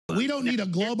we don't need a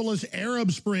globalist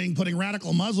Arab Spring putting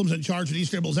radical Muslims in charge of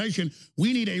destabilization.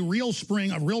 We need a real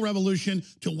spring, a real revolution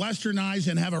to westernize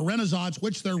and have a renaissance,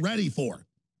 which they're ready for.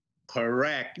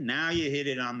 Correct. Now you hit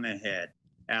it on the head,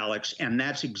 Alex. And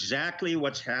that's exactly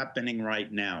what's happening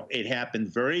right now. It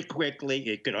happened very quickly.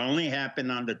 It could only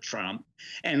happen under Trump.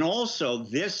 And also,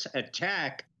 this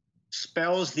attack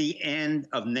spells the end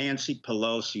of Nancy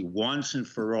Pelosi once and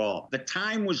for all. The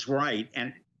time was right,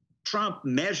 and Trump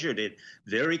measured it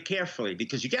very carefully,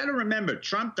 because you got to remember,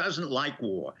 Trump doesn't like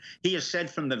war. He has said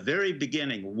from the very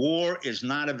beginning, war is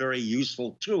not a very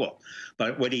useful tool.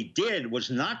 But what he did was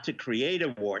not to create a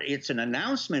war. It's an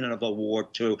announcement of a war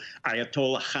to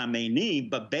Ayatollah Khamenei,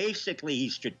 but basically he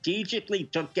strategically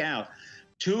took out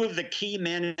two of the key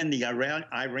men in the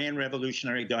Iran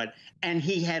Revolutionary Guard, and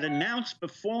he had announced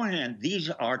beforehand, these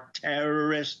are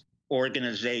terrorist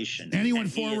organizations. And he went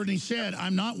forward and he said,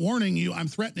 I'm not warning you, I'm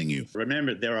threatening you.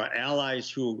 Remember, there are allies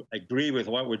who agree with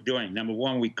what we're doing. Number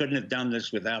one, we couldn't have done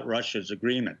this without Russia's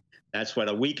agreement. That's what,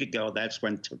 a week ago, that's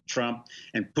when Trump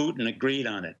and Putin agreed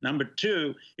on it. Number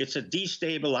two, it's a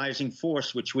destabilizing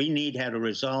force, which we need how to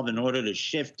resolve in order to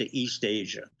shift to East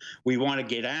Asia. We want to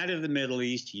get out of the Middle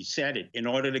East. He said it. In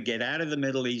order to get out of the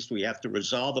Middle East, we have to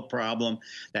resolve a problem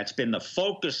that's been the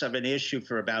focus of an issue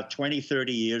for about 20,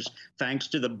 30 years, thanks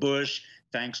to the Bush,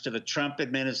 thanks to the Trump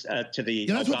administration, to the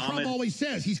That's Obama. what Trump always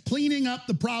says. He's cleaning up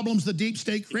the problems the deep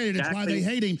state created. It's why they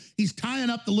hate him. He's tying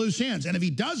up the loose ends. And if he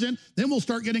doesn't, then we'll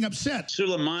start getting upset.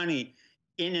 Soleimani,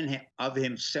 in and of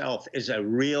himself, is a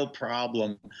real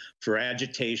problem for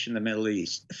agitation in the Middle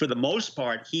East. For the most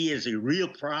part, he is a real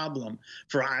problem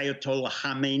for Ayatollah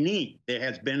Khamenei. There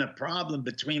has been a problem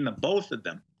between the both of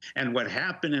them. And what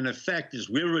happened, in effect, is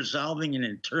we're resolving an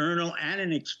internal and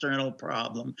an external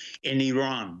problem in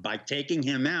Iran. By taking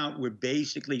him out, we're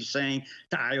basically saying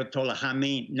to Ayatollah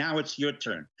Khamenei, now it's your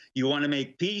turn. You want to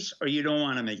make peace or you don't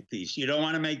want to make peace? You don't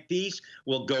want to make peace?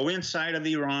 We'll go inside of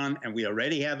Iran, and we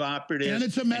already have operatives. And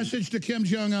it's a message to Kim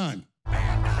Jong-un.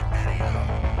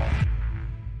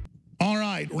 All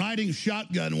right, riding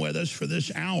shotgun with us for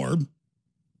this hour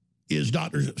is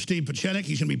Dr. Steve Pieczenik.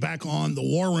 He's going to be back on the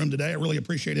War Room today. I really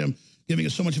appreciate him giving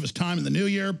us so much of his time in the new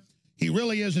year. He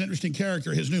really is an interesting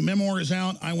character. His new memoir is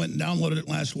out. I went and downloaded it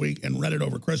last week and read it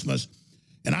over Christmas.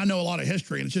 And I know a lot of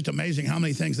history, and it's just amazing how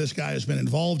many things this guy has been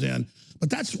involved in. But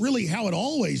that's really how it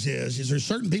always is there's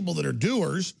certain people that are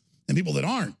doers and people that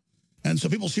aren't. And so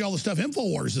people see all the stuff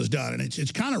InfoWars has done, and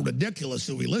it's kind of ridiculous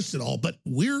that we list it all. But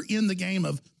we're in the game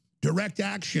of direct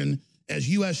action as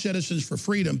U.S. citizens for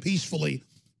freedom peacefully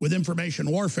with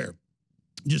information warfare,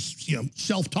 just,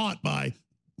 self-taught by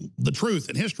the truth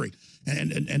and history.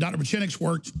 And Dr. Pieczenik's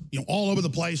worked, all over the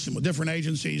place and with different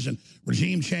agencies and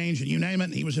regime change and you name it.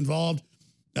 And he was involved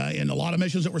in a lot of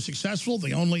missions that were successful.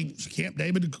 The only Camp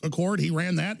David Accord, he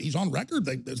ran that. He's on record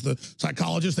as the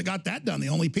psychologist that got that done, the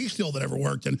only peace deal that ever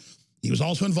worked. And he was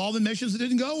also involved in missions that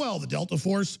didn't go well. The Delta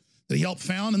Force that he helped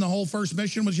found, and the whole first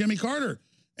mission was Jimmy Carter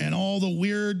and all the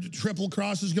weird triple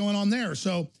crosses going on there.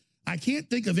 So I can't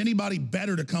think of anybody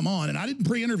better to come on. And I didn't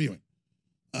pre-interview him.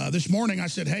 This morning I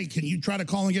said, hey, can you try to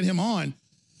call and get him on?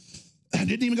 I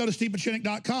didn't even go to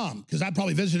stevepieczenik.com because I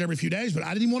probably visit every few days, but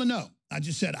I didn't even want to know. I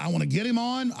just said, I want to get him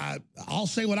on. I'll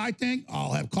say what I think.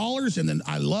 I'll have callers. And then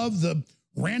I love the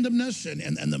randomness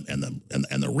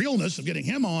and the realness of getting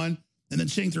him on and then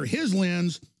seeing through his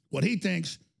lens what he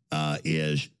thinks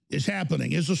is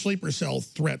happening. Is the sleeper cell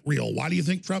threat real? Why do you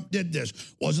think Trump did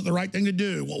this? Was it the right thing to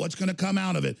do? Well, what's going to come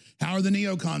out of it? How are the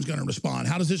neocons going to respond?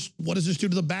 What does this do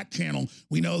to the back channel?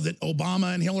 We know that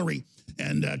Obama and Hillary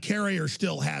and Kerry are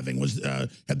still having.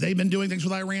 Have they been doing things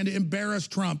with Iran to embarrass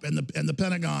Trump and the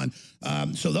Pentagon?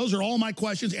 So those are all my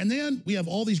questions. And then we have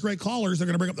all these great callers. They're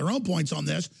going to bring up their own points on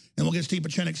this, and we'll get Steve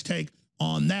Pieczenik's take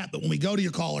on that. But when we go to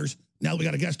your callers, now that we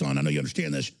got a guest on, I know you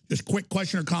understand this, just quick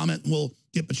question or comment, and we'll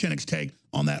get Pieczenik's take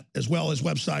on that as well. His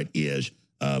website is,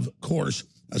 of course,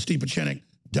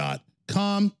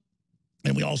 stevepieczenik.com.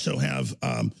 And we also have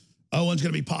Owen's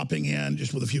going to be popping in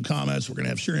just with a few comments. We're going to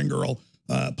have Syrian Girl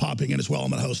popping in as well.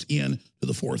 I'm going to host Ian to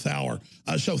the 4th hour.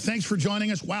 So thanks for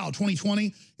joining us. Wow,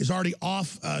 2020 is already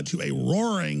off to a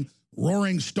roaring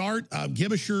start.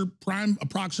 Give us your prime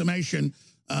approximation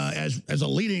as a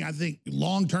leading, I think,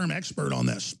 long-term expert on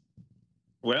this.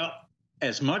 Well,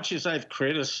 as much as I've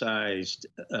criticized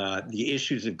the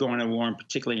issues of going to war, and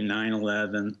particularly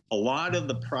 9/11, a lot of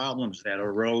the problems that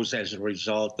arose as a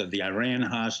result of the Iran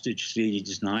hostage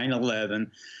siege,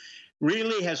 9/11,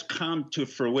 really has come to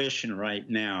fruition right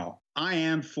now. I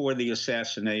am for the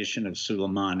assassination of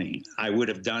Soleimani. I would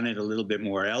have done it a little bit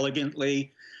more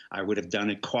elegantly. I would have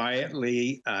done it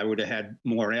quietly. I would have had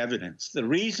more evidence. The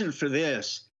reason for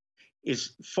this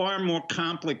is far more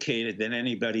complicated than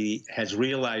anybody has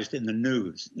realized in the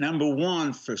news. Number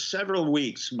one, for several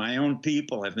weeks, my own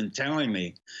people have been telling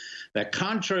me that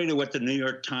contrary to what the New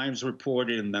York Times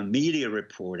reported and the media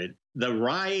reported, the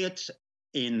riots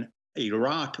in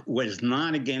Iraq was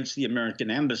not against the American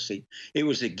embassy. It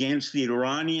was against the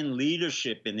Iranian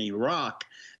leadership in Iraq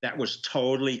that was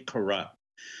totally corrupt.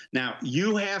 Now,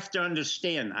 you have to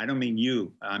understand, I don't mean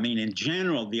you, I mean in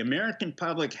general, the American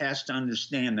public has to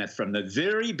understand that from the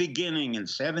very beginning in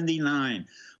 '79,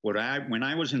 when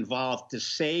I was involved, to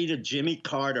say to Jimmy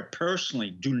Carter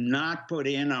personally, do not put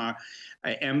in our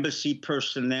embassy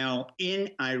personnel in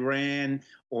Iran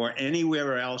or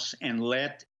anywhere else and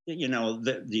let, you know,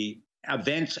 the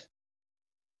events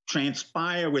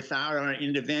transpire without our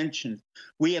intervention.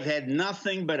 We have had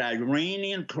nothing but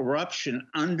Iranian corruption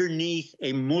underneath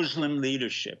a Muslim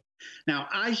leadership. Now,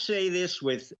 I say this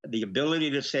with the ability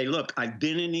to say, look, I've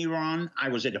been in Iran. I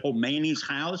was at Khomeini's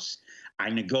house. I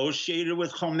negotiated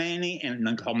with Khomeini, and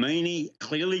Khomeini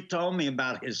clearly told me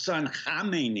about his son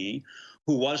Khamenei,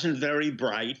 who wasn't very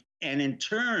bright. And in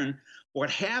turn,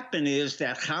 what happened is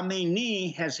that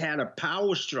Khamenei has had a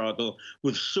power struggle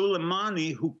with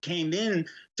Soleimani, who came in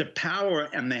to power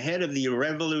and the head of the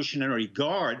Revolutionary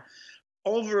Guard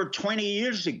over 20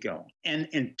 years ago. And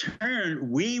in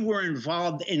turn, we were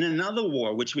involved in another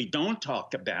war, which we don't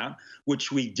talk about,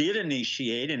 which we did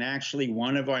initiate. And actually,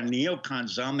 one of our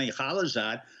neocons, Zalmay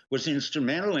Khalilzad, was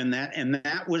instrumental in that. And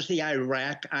that was the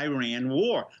Iraq-Iran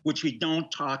war, which we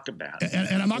don't talk about.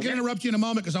 And I'm not going to interrupt you in a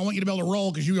moment because I want you to be able to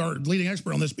roll because you are leading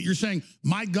expert on this. But you're saying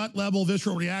my gut level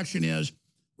visceral reaction is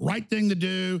right thing to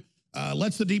do.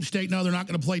 Lets the deep state know they're not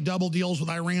going to play double deals with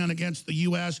Iran against the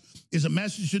U.S. is a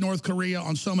message to North Korea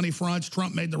on so many fronts.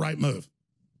 Trump made the right move.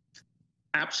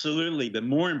 Absolutely. But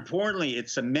more importantly,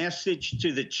 it's a message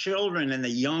to the children and the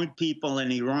young people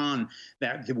in Iran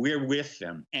that we're with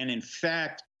them. And in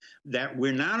fact, that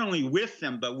we're not only with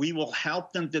them, but we will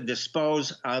help them to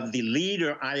dispose of the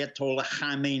leader, Ayatollah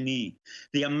Khamenei.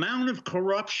 The amount of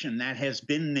corruption that has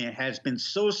been there has been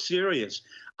so serious.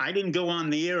 I didn't go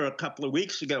on the air a couple of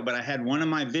weeks ago, but I had one of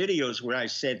my videos where I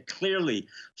said clearly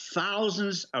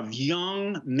thousands of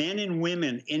young men and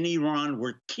women in Iran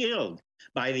were killed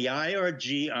by the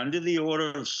IRG under the order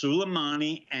of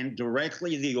Soleimani and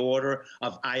directly the order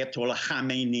of Ayatollah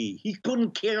Khamenei. He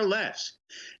couldn't care less.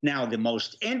 Now, the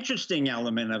most interesting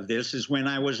element of this is when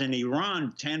I was in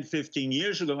Iran 10, 15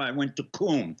 years ago, I went to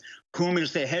Qum. Qum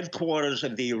is the headquarters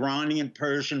of the Iranian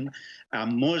Persian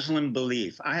Muslim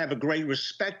belief. I have a great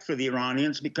respect for the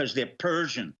Iranians because they're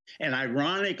Persian. And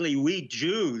ironically, we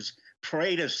Jews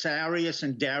pray to Cyrus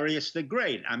and Darius the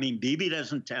Great. I mean, Bibi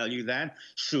doesn't tell you that.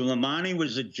 Soleimani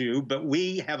was a Jew, but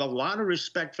we have a lot of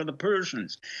respect for the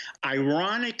Persians.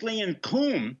 Ironically, in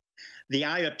Qum, the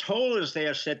Ayatollahs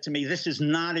there said to me, this is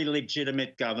not a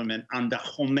legitimate government under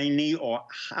Khomeini or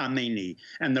Khamenei.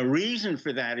 And the reason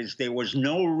for that is there was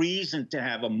no reason to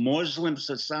have a Muslim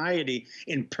society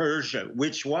in Persia,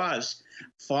 which was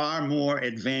far more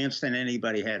advanced than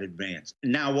anybody had advanced.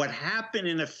 Now, what happened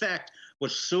in effect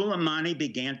was Soleimani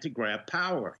began to grab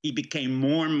power. He became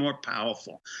more and more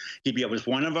powerful. He was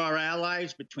one of our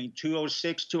allies between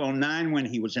 2006, 2009 when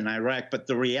he was in Iraq. But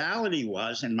the reality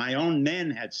was, and my own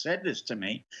men had said this to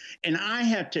me, and I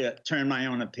had to turn my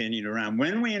own opinion around.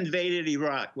 When we invaded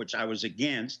Iraq, which I was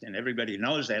against, and everybody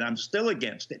knows that, I'm still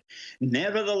against it.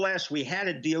 Nevertheless, we had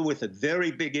to deal with a very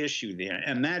big issue there.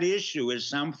 And that issue is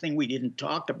something we didn't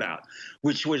talk about,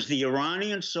 which was the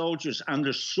Iranian soldiers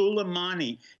under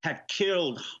Soleimani had killed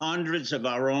hundreds of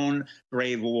our own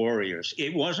brave warriors.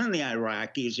 It wasn't the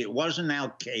Iraqis, it wasn't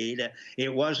Al-Qaeda,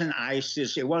 it wasn't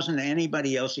ISIS, it wasn't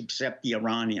anybody else except the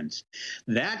Iranians.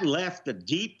 That left a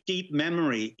deep, deep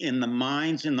memory in the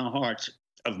minds and the hearts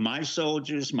of my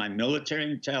soldiers, my military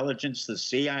intelligence, the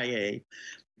CIA,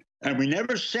 and we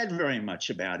never said very much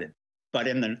about it. But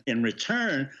in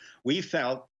return, we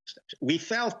felt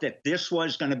that this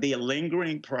was going to be a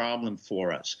lingering problem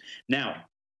for us. Now,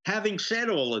 having said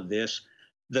all of this,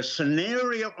 the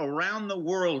scenario around the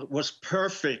world was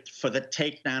perfect for the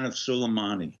takedown of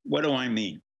Soleimani. What do I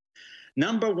mean?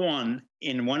 Number one,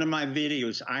 in one of my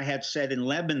videos, I had said in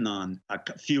Lebanon a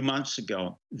few months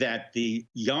ago that the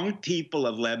young people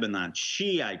of Lebanon,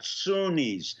 Shiites,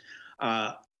 Sunnis,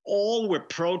 all were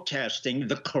protesting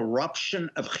the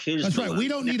corruption of Hezbollah. That's right. We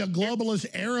don't need a globalist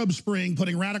Arab Spring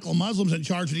putting radical Muslims in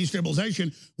charge of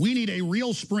destabilization. We need a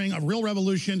real spring, a real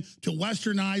revolution to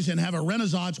westernize and have a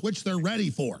renaissance, which they're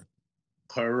ready for.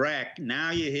 Correct.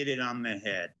 Now you hit it on the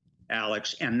head,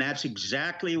 Alex. And that's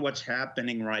exactly what's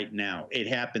happening right now. It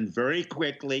happened very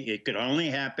quickly. It could only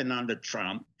happen under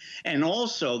Trump. And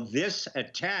also, this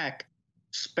attack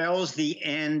spells the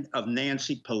end of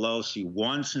Nancy Pelosi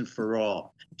once and for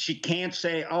all. She can't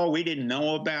say, oh, we didn't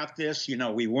know about this. You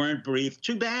know, we weren't briefed.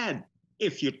 Too bad.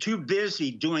 If you're too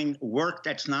busy doing work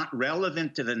that's not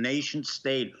relevant to the nation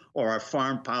state or our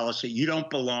foreign policy, you don't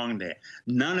belong there.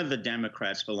 None of the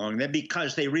Democrats belong there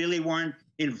because they really weren't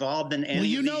involved in any. Well,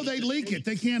 you know, they leak it.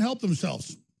 They can't help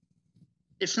themselves.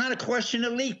 It's not a question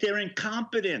of leak. They're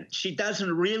incompetent. She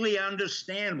doesn't really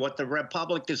understand what the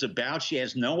Republic is about. She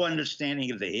has no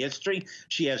understanding of the history.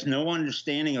 She has no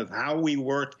understanding of how we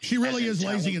work. She really is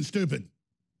lazy and stupid.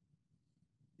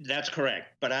 That's correct.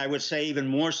 But I would say even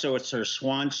more so, it's her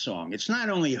swan song. It's not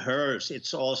only hers.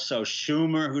 It's also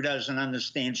Schumer, who doesn't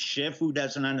understand, Schiff, who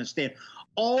doesn't understand.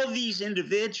 All of these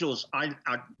individuals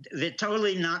they're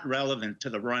totally not relevant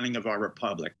to the running of our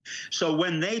republic. So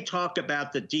when they talk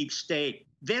about the deep state,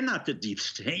 they're not the deep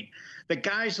state. The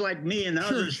guys like me and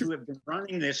others who have been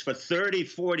running this for 30,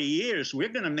 40 years, we're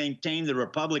going to maintain the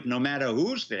republic no matter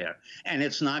who's there, and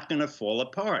it's not going to fall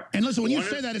apart. And listen, when you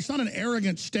say that, it's not an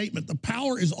arrogant statement. The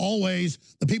power is always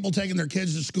the people taking their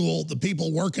kids to school, the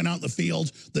people working out in the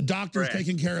fields, the doctors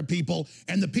taking care of people,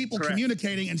 and the people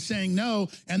communicating and saying no,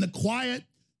 and the quiet,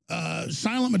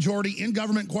 silent majority in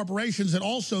government corporations that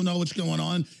also know what's going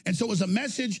on. And so it was a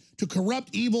message to corrupt,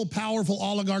 evil, powerful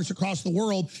oligarchs across the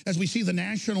world as we see the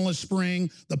nationalist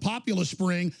spring, the populist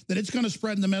spring, that it's going to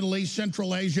spread in the Middle East,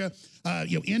 Central Asia.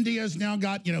 You know, India's now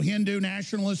got, you know, Hindu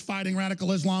nationalists fighting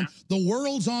radical Islam. The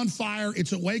world's on fire.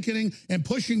 It's awakening and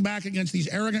pushing back against these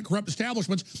arrogant, corrupt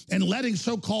establishments and letting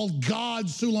so-called God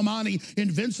Soleimani,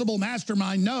 invincible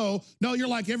mastermind, know, no, you're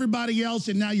like everybody else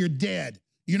and now you're dead.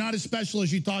 You're not as special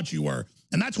as you thought you were.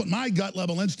 And that's what my gut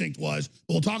level instinct was.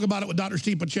 But we'll talk about it with Dr.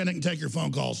 Steve Pieczenik and take your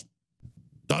phone calls.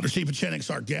 Dr. Steve Pieczenik's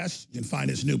our guest. You can find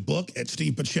his new book at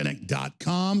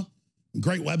stevepieczenik.com.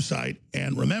 Great website.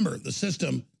 And remember, the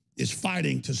system is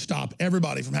fighting to stop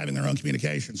everybody from having their own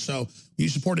communication. So when you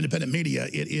support independent media,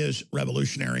 it is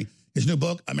revolutionary. His new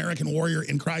book, American Warrior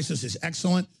in Crisis, is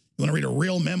excellent. You want to read a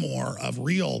real memoir of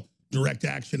real direct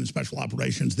action and special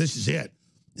operations, this is it.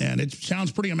 And it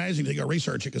sounds pretty amazing to go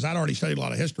research it because I'd already studied a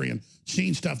lot of history and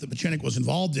seen stuff that Pieczenik was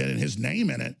involved in and his name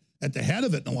in it at the head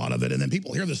of it and a lot of it. And then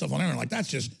people hear this stuff on air and like, that's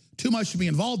just too much to be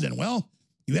involved in. Well,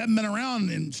 you haven't been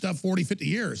around in stuff 40, 50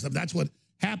 years. That's what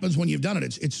happens when you've done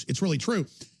it. It's really true.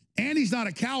 And he's not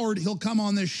a coward. He'll come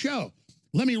on this show.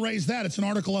 Let me raise that. It's an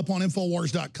article up on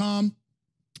Infowars.com.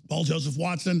 Paul Joseph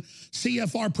Watson,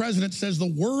 CFR president, says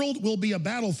the world will be a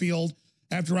battlefield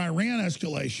after Iran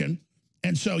escalation.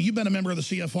 And so you've been a member of the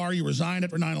CFR. You resigned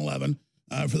after 9/11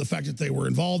 for the fact that they were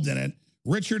involved in it.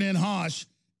 Richard N. Haas,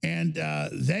 and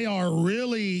they are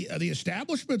really, the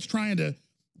establishment's trying to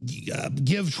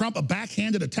give Trump a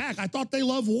backhanded attack. I thought they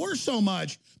love war so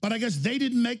much, but I guess they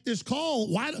didn't make this call.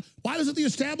 Why doesn't the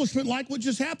establishment like what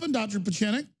just happened, Dr.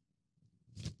 Pieczenik?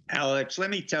 Alex,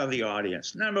 let me tell the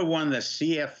audience. Number one, the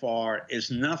CFR is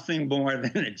nothing more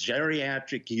than a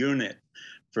geriatric unit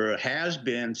for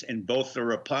has-beens in both the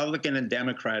Republican and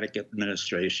Democratic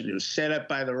administration. It was set up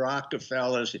by the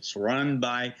Rockefellers. It's run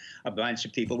by a bunch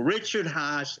of people. Richard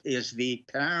Haas is the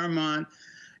paramount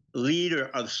leader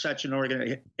of such an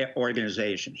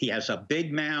organization. He has a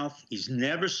big mouth. He's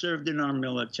never served in our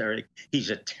military. He's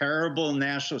a terrible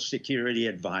national security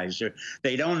advisor.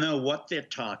 They don't know what they're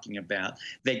talking about.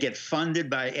 They get funded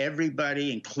by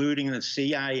everybody, including the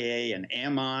CIA and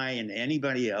MI and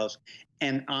anybody else.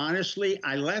 And honestly,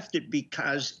 I left it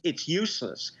because it's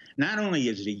useless. Not only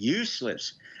is it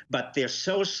useless, but they're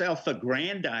so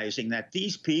self-aggrandizing that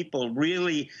these people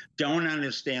really don't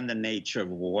understand the nature of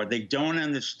war. They don't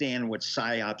understand what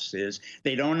PSYOPs is.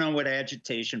 They don't know what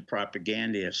agitation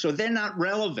propaganda is. So they're not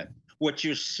relevant. What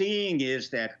you're seeing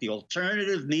is that the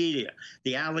alternative media,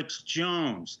 the Alex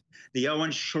Jones, the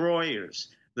Owen Schroyers,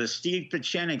 the Steve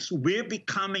Pieczeniks, we're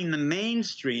becoming the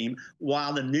mainstream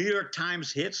while the New York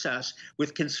Times hits us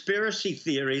with conspiracy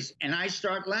theories, and I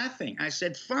start laughing. I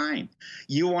said, fine.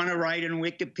 You want to write in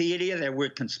Wikipedia that we're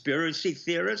conspiracy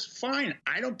theorists? Fine.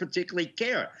 I don't particularly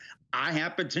care. I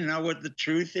happen to know what the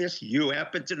truth is. You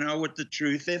happen to know what the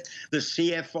truth is. The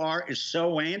CFR is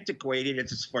so antiquated.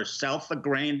 It's for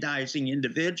self-aggrandizing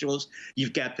individuals.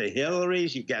 You've got the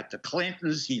Hillarys, you've got the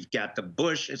Clintons, you've got the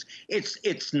Bushes.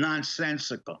 It's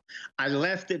nonsensical. I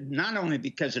left it not only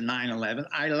because of 9/11,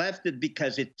 I left it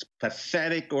because it's a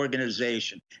pathetic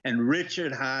organization. And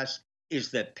Richard Haas is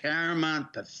the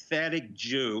paramount, pathetic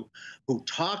Jew who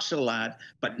talks a lot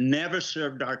but never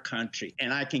served our country.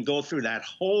 And I can go through that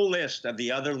whole list of the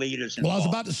other leaders involved. Well, I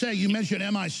was about to say, you mentioned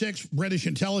MI6, British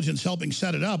intelligence helping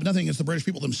set it up. Nothing against the British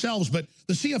people themselves, but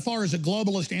the CFR is a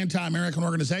globalist, anti-American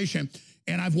organization.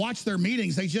 And I've watched their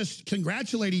meetings. They just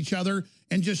congratulate each other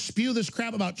and just spew this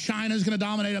crap about China's going to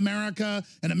dominate America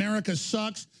and America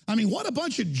sucks. I mean, what a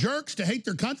bunch of jerks to hate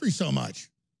their country so much.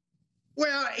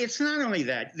 Well, it's not only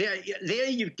that. There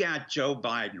you've got Joe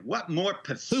Biden. What more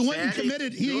pathetic? Who went and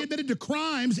committed, he admitted to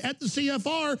crimes at the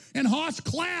CFR, and Haas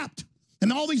clapped.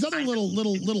 And all these other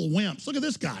little wimps. Look at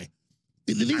this guy.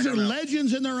 These are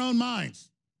legends in their own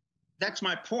minds. That's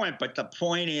my point. But the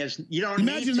point is, you don't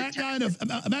imagine that guy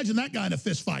in a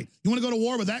fist fight. You want to go to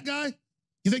war with that guy?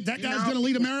 You think that guy's going to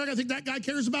lead America? I think that guy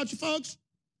cares about you folks?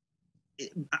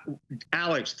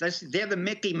 Alex, they're the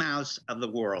Mickey Mouse of the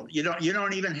world. You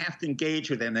don't even have to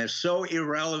engage with them. They're so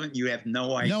irrelevant. You have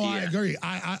no idea. No, I agree.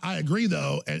 I agree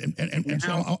though, and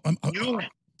so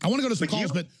I want to go to some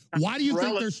calls. But why do you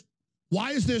think there's?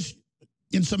 Why is this,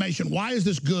 in summation? Why is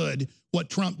this good? What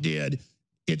Trump did?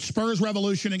 It spurs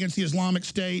revolution against the Islamic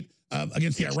State,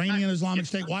 against the Iranian Islamic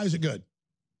State. Why is it good?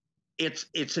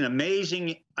 It's an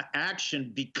amazing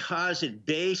action because it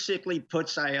basically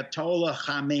puts Ayatollah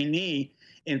Khamenei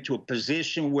into a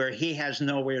position where he has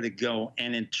nowhere to go.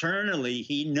 And internally,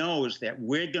 he knows that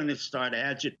we're going to start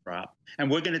agitprop and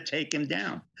we're going to take him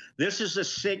down. This is a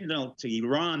signal to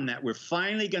Iran that we're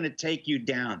finally going to take you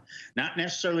down, not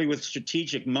necessarily with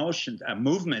strategic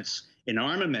movements in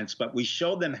armaments, but we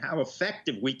show them how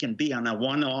effective we can be on a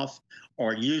one-off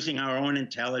or using our own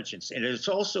intelligence. And it's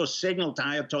also a signal to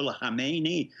Ayatollah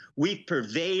Khamenei. We've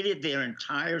pervaded their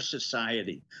entire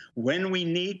society. When we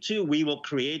need to, we will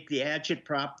create the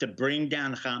agitprop to bring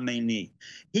down Khamenei.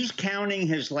 He's counting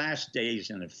his last days,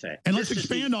 in effect. And let's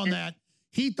expand on that.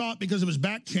 He thought because of his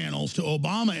back channels to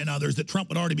Obama and others that Trump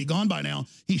would already be gone by now.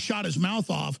 He shot his mouth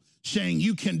off saying,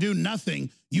 you can do nothing.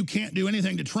 You can't do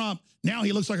anything to Trump. Now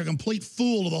he looks like a complete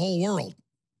fool to the whole world.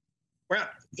 Well,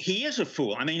 he is a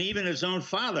fool. I mean, even his own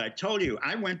father. I told you,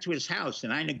 I went to his house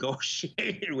and I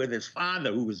negotiated with his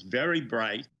father, who was very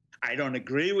bright. I don't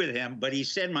agree with him, but he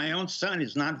said, my own son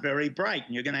is not very bright,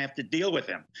 and you're going to have to deal with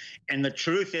him. And the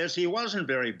truth is, he wasn't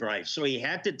very bright. So he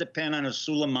had to depend on a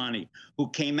Soleimani who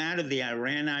came out of the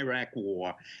Iran-Iraq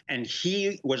war, and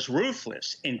he was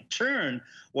ruthless. In turn,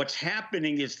 what's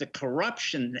happening is the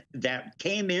corruption that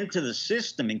came into the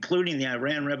system, including the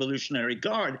Iran Revolutionary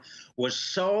Guard, was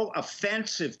so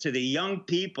offensive to the young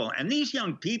people. And these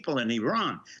young people in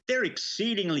Iran, they're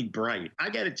exceedingly bright.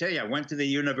 I got to tell you, I went to the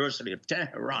University of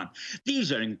Tehran.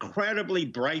 These are incredibly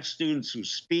bright students who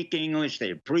speak English.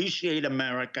 They appreciate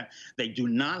America. They do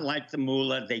not like the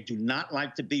mullah. They do not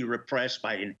like to be repressed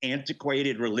by an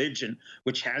antiquated religion,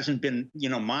 which hasn't been,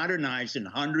 modernized in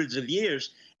hundreds of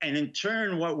years. And in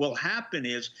turn, what will happen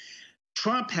is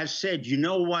Trump has said, you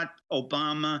know what,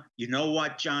 Obama, you know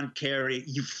what, John Kerry,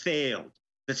 you failed.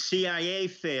 The CIA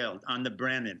failed on the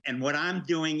Brennan. And what I'm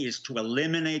doing is to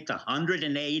eliminate the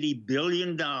 $180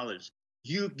 billion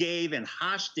you gave in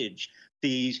hostage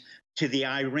fees to the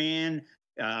Iran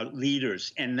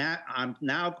leaders. And that I'm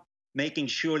now making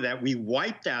sure that we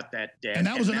wiped out that debt. And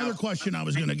that was another question I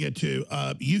was going to get to.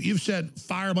 You've said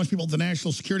fire a bunch of people at the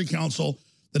National Security Council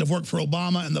that have worked for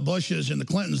Obama and the Bushes and the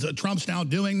Clintons. Trump's now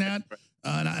doing that.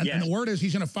 And the word is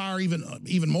he's going to fire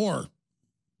even more.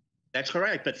 That's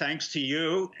correct. But thanks to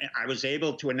you, I was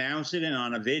able to announce it and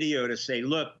on a video to say,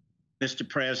 look, Mr.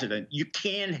 President, you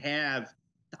can't have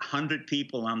 100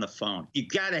 people on the phone. You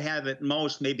got to have at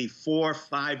most maybe 4,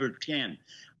 5, or 10.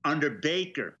 Under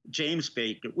Baker, James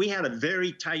Baker, we had a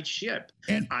very tight ship.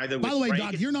 And by the way,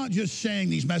 Doc, you're not just saying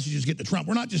these messages get to Trump.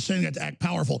 We're not just saying that to act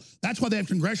powerful. That's why they have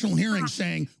congressional hearings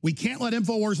saying we can't let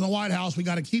InfoWars in the White House. We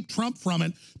got to keep Trump from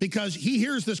it because he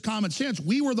hears this common sense.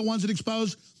 We were the ones that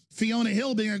exposed Fiona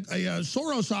Hill being a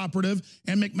Soros operative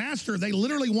and McMaster. They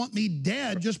literally want me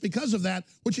dead just because of that,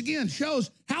 which again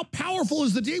shows how powerful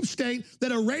is the deep state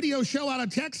that a radio show out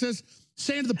of Texas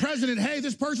saying to the president, hey,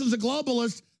 this person's a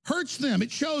globalist, hurts them.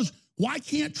 It shows why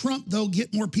can't Trump, though,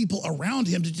 get more people around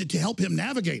him to help him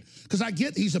navigate? Because I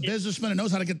get he's a businessman and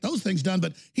knows how to get those things done,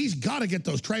 but he's got to get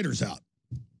those traitors out.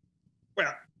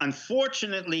 Well,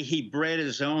 unfortunately, he bred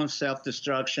his own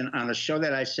self-destruction on a show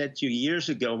that I said to you years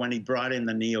ago when he brought in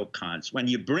the neocons. When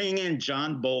you bring in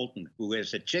John Bolton, who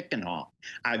is a chicken hawk,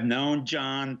 I've known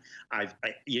John,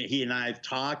 he and I have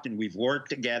talked and we've worked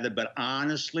together, but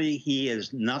honestly, he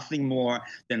is nothing more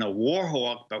than a war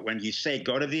hawk. But when you say,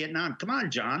 go to Vietnam, come on,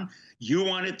 John, you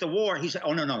wanted the war. He said,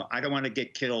 oh, no, I don't want to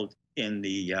get killed in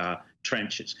the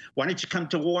trenches. Why don't you come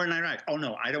to war in Iraq? Oh,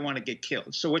 no, I don't want to get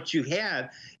killed. So what you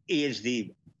have is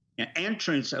the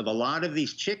entrance of a lot of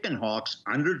these chicken hawks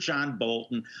under John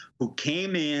Bolton who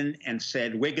came in and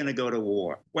said, we're going to go to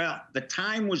war. Well, the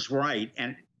time was right.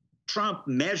 And Trump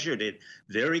measured it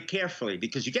very carefully,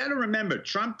 because you got to remember,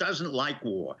 Trump doesn't like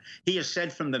war. He has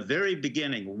said from the very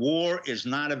beginning, war is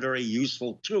not a very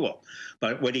useful tool.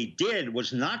 But what he did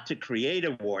was not to create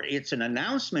a war. It's an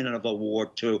announcement of a war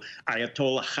to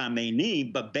Ayatollah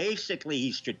Khamenei, but basically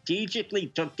he strategically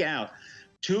took out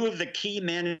two of the key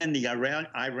men in the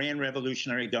Iran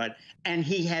Revolutionary Guard, and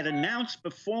he had announced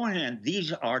beforehand,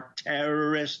 these are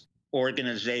terrorist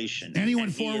organization. And he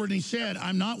went forward and he said,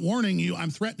 I'm not warning you, I'm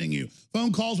threatening you.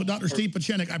 Phone calls with Dr. Steve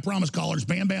Pieczenik. I promise, callers,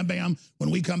 bam, bam, bam. When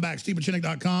we come back,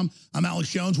 StevePieczenik.com. I'm Alex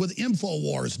Jones with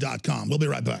Infowars.com. We'll be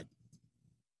right back.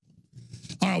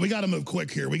 All right, we got to move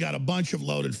quick here. We got a bunch of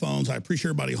loaded phones. I appreciate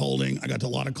everybody holding. I got a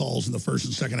lot of calls in the first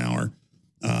and second hour,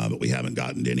 but we haven't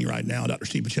gotten to any right now. Dr.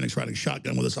 Steve Pieczenik's riding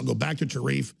shotgun with us. I'll go back to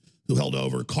Tarif, who held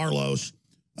over, Carlos,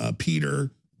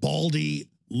 Peter, Baldy,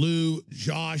 Lou,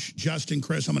 Josh, Justin,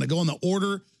 Chris. I'm going to go in the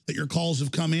order that your calls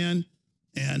have come in.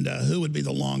 And who would be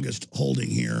the longest holding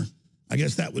here? I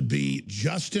guess that would be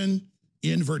Justin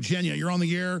in Virginia. You're on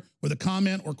the air with a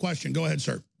comment or question. Go ahead,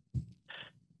 sir.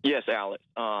 Yes, Alex.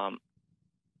 I'm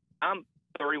a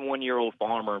 31-year-old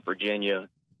farmer in Virginia,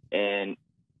 and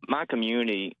my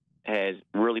community has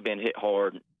really been hit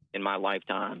hard in my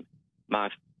lifetime. My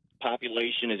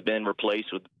population has been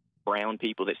replaced with brown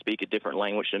people that speak a different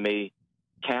language than me.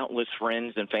 Countless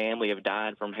friends and family have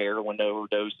died from heroin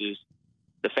overdoses.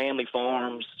 The family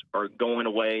farms are going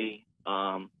away.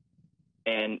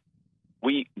 And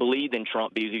we believed in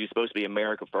Trump because he was supposed to be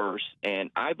America first.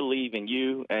 And I believe in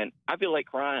you. And I feel like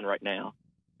crying right now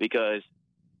because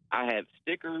I have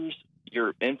stickers,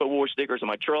 your InfoWars stickers on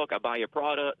my truck. I buy your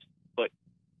products. But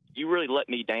you really let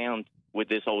me down with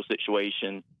this whole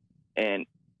situation. And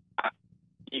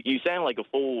you sound like a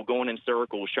fool going in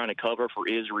circles trying to cover for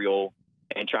Israel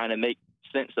and trying to make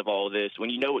sense of all this when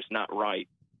you know it's not right.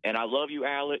 And I love you,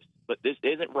 Alex, but this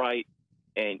isn't right.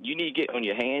 And you need to get on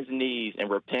your hands and knees and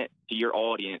repent to your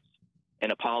audience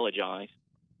and apologize.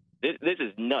 This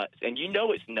is nuts, and you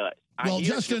know it's nuts. Well,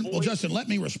 Justin, let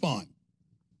me respond.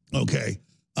 Okay.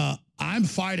 I'm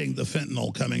fighting the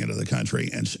fentanyl coming into the country,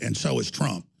 and so is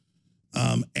Trump.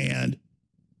 And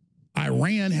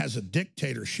Iran has a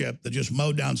dictatorship that just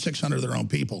mowed down 600 of their own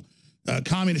people.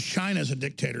 Communist China is a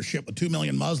dictatorship with 2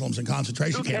 million Muslims in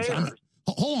concentration camps.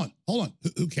 Hold on.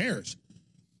 Who cares?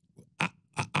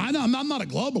 I'm not a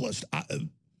globalist.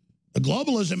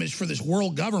 Globalism is for this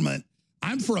world government.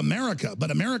 I'm for America, but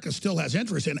America still has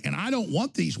interest in, and I don't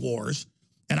want these wars.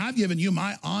 And I've given you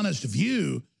my honest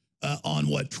view on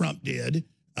what Trump did.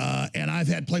 And I've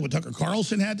had play what Tucker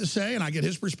Carlson had to say, and I get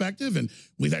his perspective. And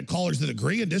we've had callers that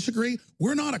agree and disagree.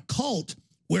 We're not a cult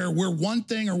where we're one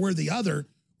thing or we're the other.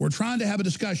 We're trying to have a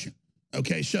discussion.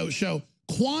 Okay, so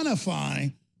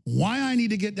quantify why I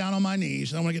need to get down on my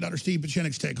knees. And I want to get Dr. Steve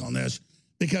Pieczenik's take on this,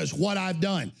 because what I've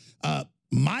done.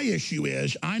 My issue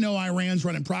is I know Iran's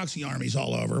running proxy armies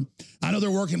all over. I know they're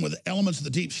working with elements of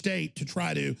the deep state to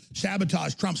try to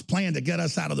sabotage Trump's plan to get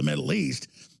us out of the Middle East.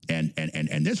 And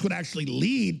this would actually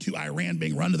lead to Iran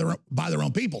being run by their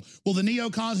own people. Will the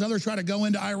neocons and others try to go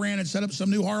into Iran and set up some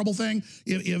new horrible thing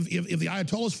if the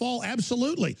Ayatollahs fall?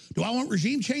 Absolutely. Do I want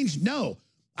regime change? No.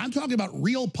 I'm talking about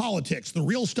real politics, the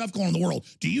real stuff going on in the world.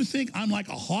 Do you think I'm like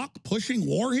a hawk pushing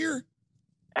war here?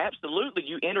 Absolutely.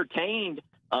 You entertained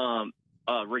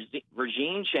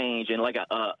regime change and like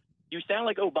you sound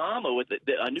like Obama with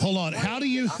a new. Hold on. How do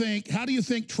you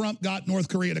think Trump got North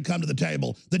Korea to come to the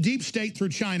table? The deep state through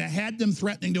China had them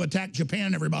threatening to attack Japan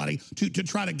and everybody to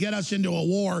try to get us into a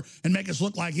war and make us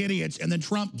look like idiots. And then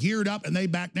Trump geared up and they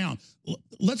backed down.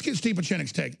 Let's get Steve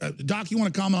Pieczenik's take. Doc, you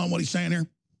want to comment on what he's saying here?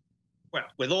 Well,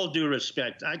 with all due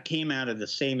respect, I came out of the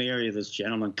same area this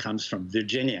gentleman comes from,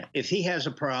 Virginia. If he has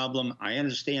a problem, I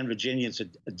understand Virginia is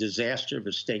a disaster of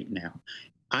a state now.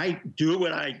 I do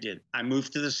what I did. I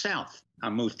moved to the South. I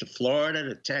moved to Florida,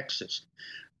 to Texas.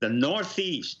 The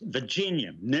Northeast,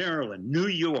 Virginia, Maryland, New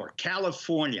York,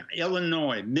 California,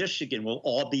 Illinois, Michigan will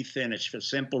all be finished for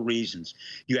simple reasons.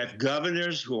 You have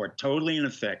governors who are totally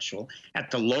ineffectual.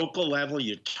 At the local level,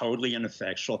 you're totally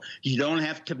ineffectual. You don't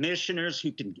have commissioners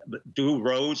who can do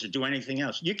roads or do anything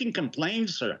else. You can complain,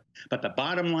 sir, but the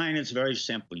bottom line is very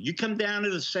simple. You come down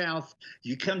to the South,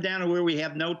 you come down to where we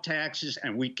have no taxes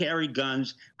and we carry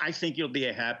guns, I think you'll be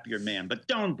a happier man. But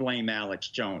don't blame Alex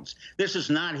Jones. This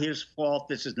is not his fault.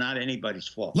 This is not anybody's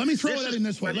fault. Let me throw it at him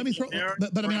this way. Let me throw,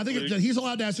 but I mean, I think he's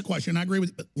allowed to ask a question. I agree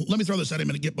with. But let me throw this at him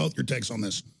and get both your takes on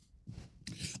this.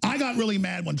 I got really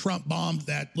mad when Trump bombed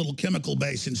that little chemical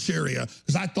base in Syria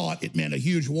because I thought it meant a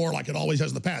huge war like it always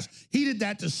has in the past. He did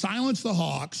that to silence the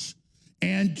hawks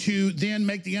and to then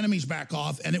make the enemies back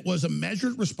off, and it was a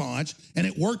measured response, and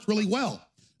it worked really well.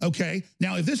 Okay,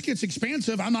 now if this gets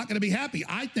expansive, I'm not going to be happy.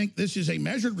 I think this is a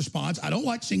measured response. I don't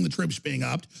like seeing the troops being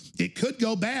upped. It could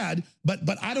go bad, but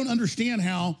I don't understand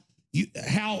how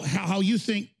you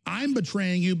think I'm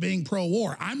betraying you being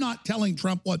pro-war. I'm not telling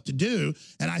Trump what to do,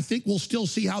 and I think we'll still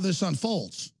see how this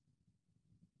unfolds.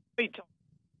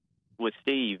 With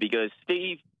Steve, because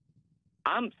Steve,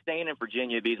 I'm staying in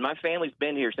Virginia because my family's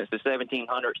been here since the 1700s.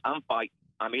 I'm fighting.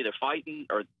 I'm either fighting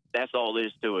or that's all there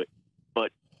is to it.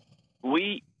 But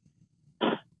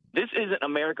this isn't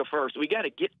America first. We got to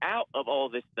get out of all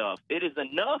this stuff. It is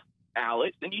enough,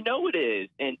 Alex, and you know it is.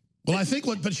 And well, I think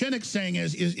what Pieczenik's saying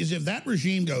is if that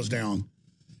regime goes down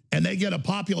and they get a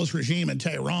populist regime in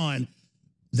Tehran,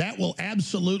 that will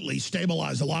absolutely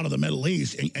stabilize a lot of the Middle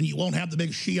East, and you won't have the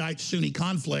big Shiite-Sunni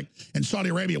conflict, and Saudi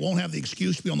Arabia won't have the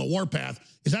excuse to be on the warpath.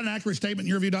 Is that an accurate statement in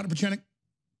your view, Dr. Pieczenik?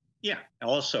 Yeah.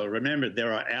 Also, remember,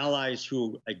 there are allies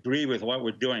who agree with what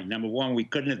we're doing. Number one, we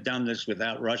couldn't have done this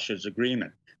without Russia's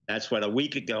agreement. That's what, a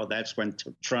week ago, that's when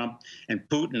Trump and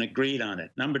Putin agreed on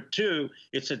it. Number two,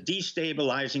 it's a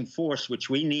destabilizing force, which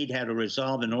we need how to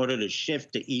resolve in order to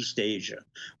shift to East Asia.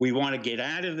 We want to get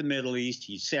out of the Middle East.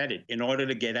 He said it. In order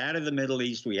to get out of the Middle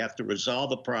East, we have to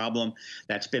resolve a problem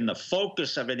that's been the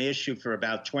focus of an issue for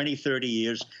about 20, 30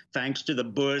 years, thanks to the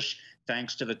Bush,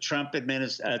 thanks to the Trump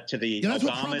administration, to the that's Obama.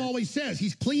 What Trump always says.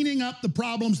 He's cleaning up the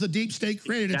problems the deep state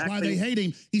created. Exactly. It's why they hate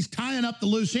him. He's tying up the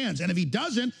loose ends. And if he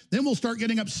doesn't, then we'll start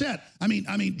getting upset. I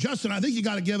mean, Justin, I think you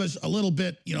got to give us a little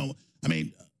bit, a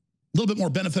little bit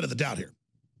more benefit of the doubt here.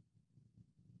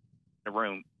 The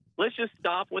room. Let's just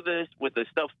stop with this, with the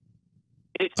stuff.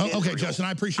 Okay, Justin,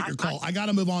 I appreciate your call. I got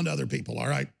to move on to other people, all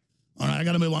right? All right, I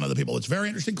got to move on to other people. It's very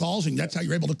interesting calls, and that's how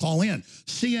you're able to call in.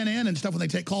 CNN and stuff, when they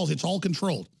take calls, it's all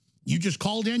controlled. You just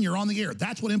called in, you're on the air.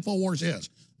 That's what InfoWars is,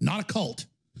 not a cult.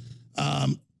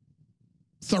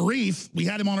 Tharif, we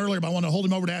had him on earlier, but I want to hold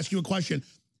him over to ask you a question.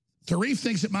 Tharif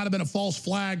thinks it might have been a false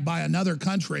flag by another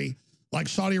country like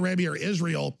Saudi Arabia or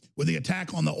Israel with the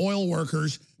attack on the oil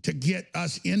workers to get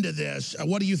us into this.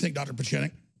 What do you think, Dr.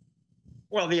 Pieczenik?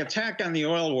 Well, the attack on the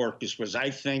oil workers was,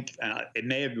 I think, it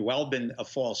may have well been a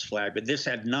false flag, but this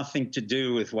had nothing to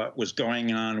do with what was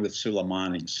going on with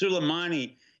Soleimani.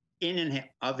 Soleimani, in and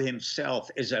of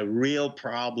himself, is a real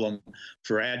problem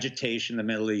for agitation in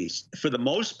the Middle East. For the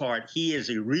most part, he is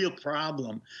a real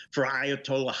problem for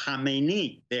Ayatollah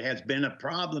Khamenei. There has been a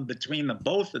problem between the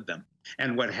both of them.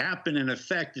 And what happened, in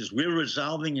effect, is we're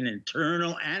resolving an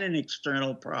internal and an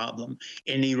external problem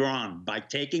in Iran. By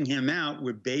taking him out,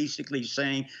 we're basically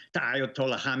saying to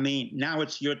Ayatollah Khamenei, now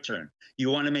it's your turn. You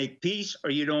want to make peace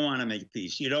or you don't want to make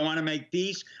peace? You don't want to make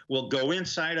peace? We'll go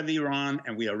inside of Iran,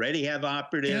 and we already have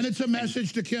operatives. And it's a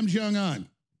message to Kim Jong-un.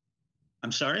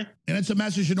 I'm sorry? And it's a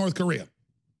message to North Korea.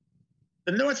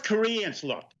 The North Koreans,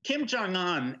 look, Kim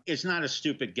Jong-un is not a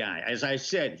stupid guy. As I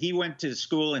said, he went to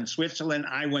school in Switzerland.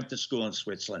 I went to school in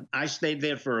Switzerland. I stayed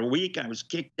there for a week. I was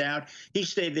kicked out. He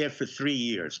stayed there for 3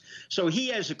 years. So he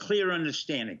has a clear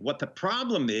understanding. What the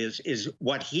problem is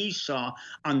what he saw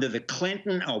under the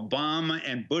Clinton, Obama,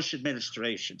 and Bush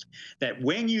administrations, that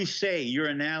when you say you're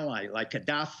an ally like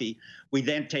Gaddafi, we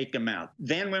then take him out.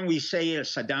 Then when we say to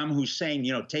Saddam Hussein,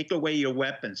 take away your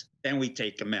weapons, then we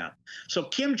take him out. So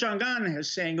Kim Jong-un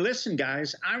is saying, listen,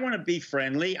 guys, I want to be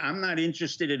friendly. I'm not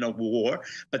interested in a war.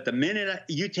 But the minute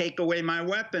you take away my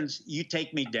weapons, you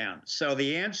take me down. So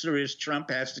the answer is Trump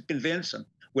has to convince him.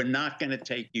 We're not going to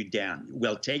take you down.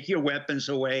 We'll take your weapons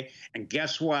away. And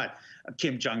guess what,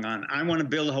 Kim Jong-un? I want to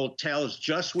build hotels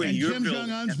just where you're building. Kim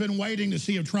Jong-un's been waiting to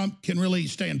see if Trump can really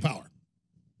stay in power.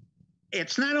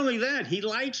 It's not only that. He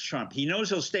likes Trump. He knows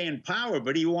he'll stay in power,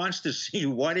 but he wants to see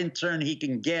what in turn he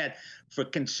can get for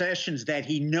concessions that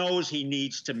he knows he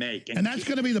needs to make. And that's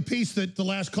going to be the piece that the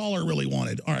last caller really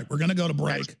wanted. All right, we're going to go to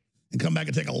break and come back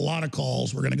and take a lot of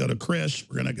calls. We're going to go to Chris.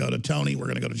 We're going to go to Tony. We're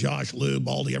going to go to Josh, Lou,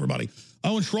 Baldy, everybody.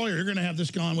 Owen Schroyer, you're going to have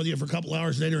this going with you for a couple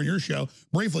hours later in your show.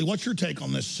 Briefly, what's your take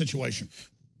on this situation?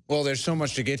 Well, there's so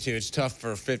much to get to. It's tough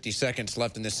for 50 seconds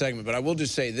left in this segment, but I will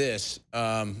just say this,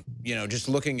 just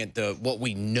looking at what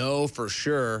we know for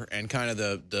sure and kind of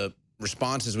the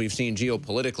responses we've seen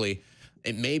geopolitically,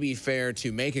 it may be fair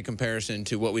to make a comparison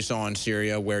to what we saw in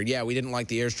Syria where, yeah, we didn't like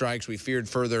the airstrikes. We feared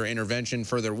further intervention,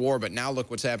 further war, but now look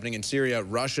what's happening in Syria.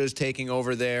 Russia's taking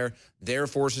over there. Their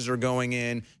forces are going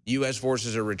in. U.S.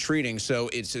 forces are retreating. So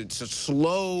it's a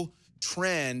slow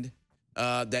trend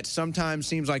that sometimes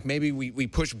seems like maybe we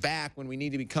push back when we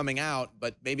need to be coming out,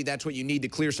 but maybe that's what you need to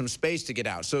clear some space to get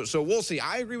out. So we'll see.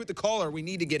 I agree with the caller. We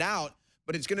need to get out,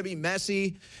 but it's going to be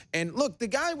messy. And look, the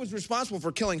guy was responsible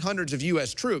for killing hundreds of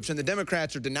U.S. troops, and the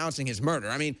Democrats are denouncing his murder.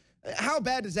 I mean, how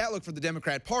bad does that look for the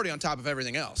Democrat Party on top of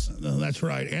everything else? That's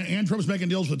right. And Trump's making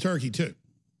deals with Turkey, too.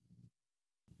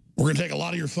 We're going to take a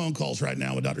lot of your phone calls right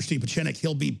now with Dr. Steve Pieczenik.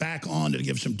 He'll be back on to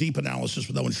give some deep analysis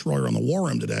with Owen Schroyer on the War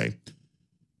Room today,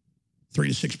 3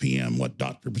 to 6 p.m. What,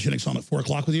 Dr. Pieczenik's on at 4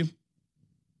 o'clock with you?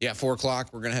 Yeah, 4 o'clock.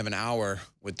 We're going to have an hour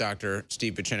with Dr.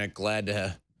 Steve Pieczenik. Glad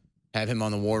to have him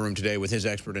on the War Room today with his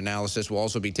expert analysis. We'll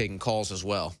also be taking calls as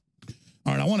well.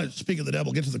 All right, I want to speak of the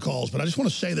devil, get to the calls, but I just want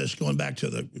to say this, going back to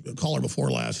the caller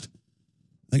before last.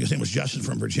 I think his name was Justin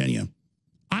from Virginia.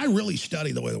 I really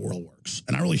study the way the world works,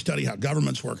 and I really study how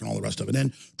governments work and all the rest of it.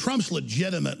 And Trump's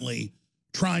legitimately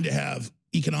trying to have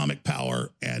economic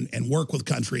power and work with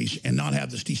countries and not have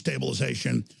this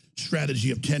destabilization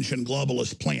strategy of tension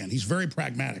globalist plan. He's very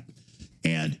pragmatic.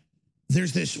 And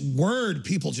there's this word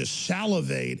people just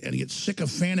salivate and get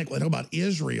sycophantic when they talk about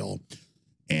Israel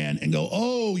and go,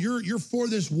 oh, you're for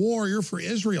this war, you're for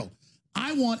Israel.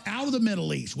 I want out of the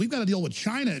Middle East. We've got to deal with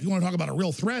China if you want to talk about a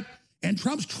real threat. And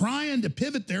Trump's trying to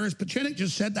pivot there, as Pieczenik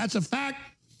just said, that's a fact.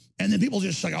 And then people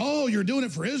just say, oh, you're doing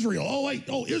it for Israel. Oh, wait,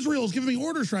 oh, Israel's giving me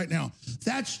orders right now.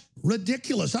 That's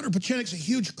ridiculous. Dr. Pieczenik's a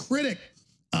huge critic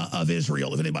of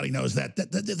Israel, if anybody knows that.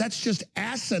 That's just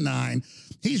asinine.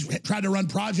 He's tried to run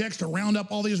projects to round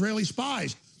up all the Israeli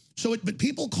spies. But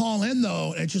people call in,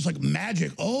 though, and it's just like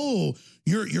magic. Oh,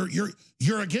 you're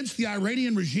against the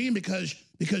Iranian regime because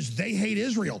they hate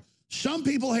Israel. Some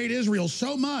people hate Israel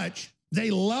so much they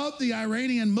love the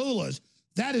Iranian mullahs.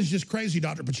 That is just crazy,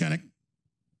 Dr. Pieczenik.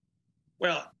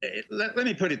 Well, let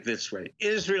me put it this way.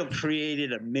 Israel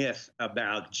created a myth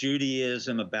about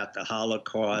Judaism, about the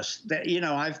Holocaust. That, you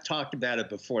know, I've talked about it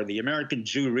before. The American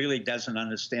Jew really doesn't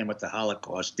understand what the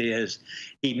Holocaust is.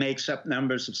 He makes up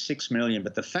numbers of 6 million.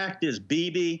 But the fact is,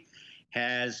 Bibi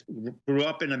grew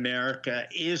up in America.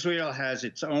 Israel has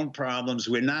its own problems.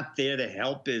 We're not there to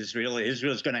help Israel.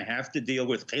 Israel's going to have to deal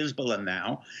with Hezbollah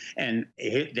now, and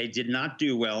they did not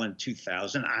do well in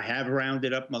 2000. I have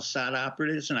rounded up Mossad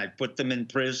operatives, and I put them in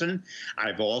prison.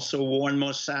 I've also warned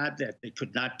Mossad that they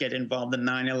could not get involved in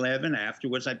 9/11.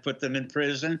 Afterwards, I put them in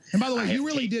prison. And by the way, you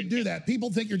really did do that.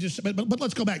 People think you're just, but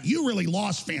let's go back. You really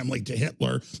lost family to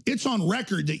Hitler. It's on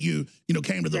record that you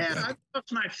came to the... Yeah, I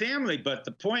lost my family, but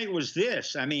the point was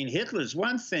this. I mean, Hitler's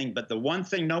one thing, but the one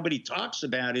thing nobody talks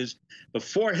about is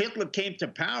before Hitler came to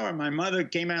power, my mother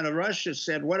came out of Russia,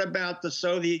 said, what about the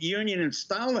Soviet Union and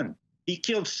Stalin? He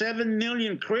killed 7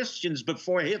 million Christians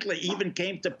before Hitler even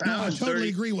came to power. No, I totally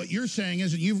agree. What you're saying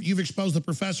is that you've exposed the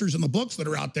professors and the books that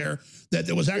are out there that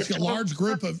there was actually a large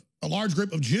group of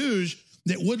Jews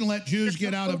that wouldn't let Jews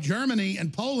get out of Germany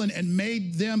and Poland and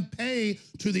made them pay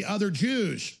to the other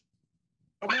Jews.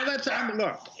 Well,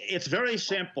 look, it's very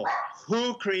simple.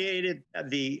 Who created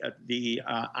the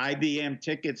IBM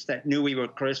tickets that knew we were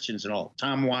Christians and all?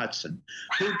 Tom Watson.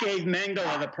 Who gave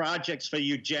Mengele the projects for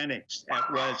eugenics?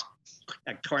 That was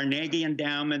a Carnegie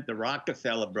Endowment, the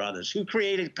Rockefeller brothers. Who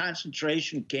created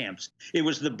concentration camps? It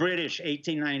was the British,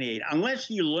 1898.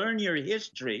 Unless you learn your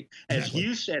history, as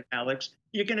you said, Alex,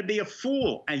 you're going to be a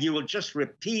fool, and you will just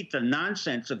repeat the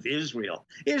nonsense of Israel.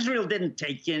 Israel didn't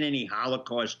take in any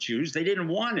Holocaust Jews. They didn't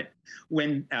want it.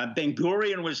 When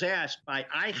Ben-Gurion was asked by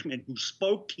Eichmann, who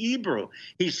spoke Hebrew,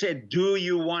 he said, do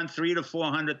you want 300,000 to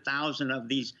 400,000 of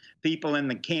these people in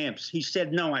the camps? He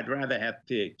said, no, I'd rather have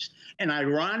pigs. And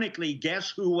ironically, guess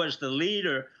who was the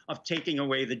leader of taking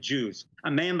away the Jews?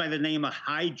 A man by the name of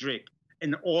Heydrich,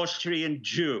 an Austrian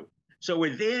Jew. So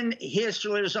within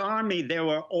Hitler's army, there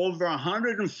were over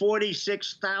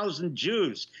 146,000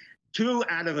 Jews. 2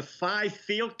 out of the 5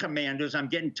 field commanders, I'm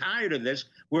getting tired of this,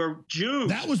 were Jews.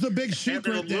 That was the big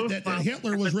secret, that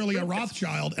Hitler was really a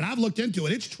Rothschild, and I've looked into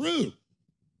it. It's true.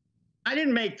 I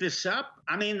didn't make this up.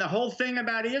 I mean, the whole thing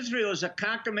about Israel is a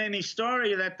cockamamie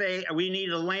story that we need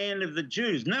a land of the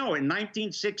Jews. No, in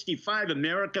 1965,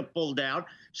 America pulled out,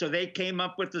 so they came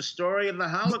up with the story of the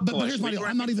Holocaust. But here's my deal.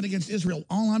 I'm not even against Israel.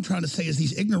 All I'm trying to say is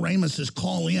these ignoramuses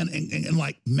call in and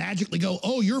like magically go,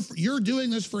 oh, you're doing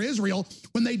this for Israel,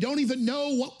 when they don't even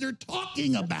know what they're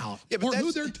talking about or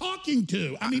who they're talking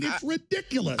to. I mean, it's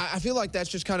ridiculous. I feel like that's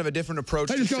just kind of a different approach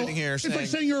to sitting here saying... It's like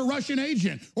saying you're a Russian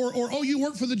agent or oh, you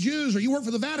work for the Jews or you work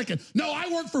for the Vatican. No, I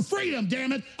work for freedom,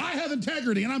 damn it. I have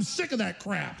integrity, and I'm sick of that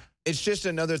crap. It's just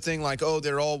another thing like, oh,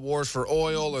 they're all wars for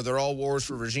oil or they're all wars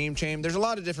for regime change. There's a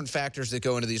lot of different factors that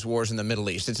go into these wars in the Middle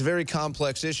East. It's a very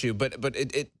complex issue, but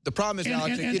the problem is,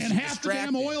 Alex, it gets you half the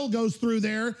damn oil goes through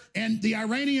there, and the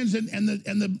Iranians and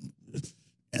the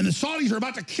Saudis are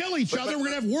about to kill each other. We're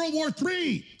going to have World War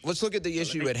III. Let's look at the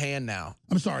issue at hand now.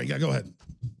 I'm sorry. Yeah, go ahead.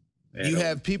 You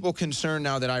have people concerned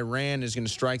now that Iran is going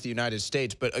to strike the United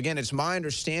States. But again, it's my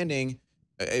understanding,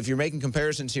 if you're making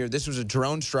comparisons here, this was a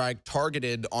drone strike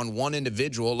targeted on one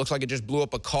individual. It looks like it just blew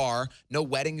up a car. No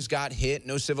weddings got hit.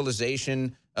 No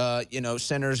civilization,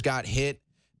 centers got hit.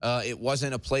 It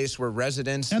wasn't a place where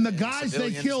residents and the guys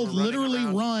they killed literally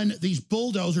run these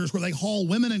bulldozers where they haul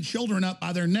women and children up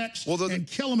by their necks and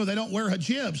kill them if they don't wear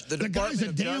hijabs. The guy's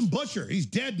a damn butcher. He's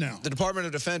dead now. The Department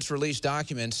of Defense released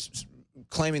documents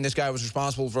claiming this guy was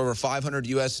responsible for over 500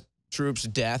 U.S. troops'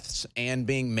 deaths and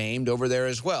being maimed over there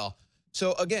as well.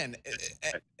 So, again,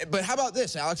 but how about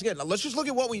this, Alex? Again, let's just look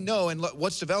at what we know and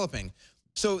what's developing.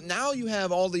 So now you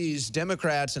have all these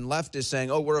Democrats and leftists saying,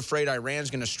 oh, we're afraid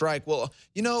Iran's going to strike. Well,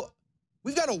 you know,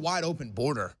 we've got a wide open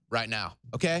border right now,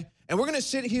 okay? And we're going to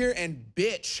sit here and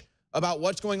bitch about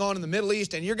what's going on in the Middle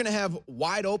East, and you're going to have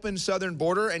wide open southern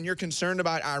border, and you're concerned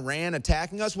about Iran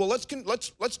attacking us. Well, let's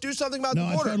do something about the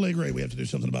border. No, I totally agree. We have to do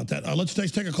something about that. Let's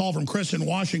take a call from Chris in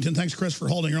Washington. Thanks, Chris, for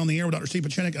holding. You're on the air with Dr. Steve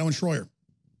Pieczenik and Owen Schroyer.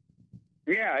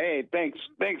 Yeah, hey, thanks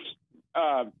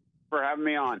for having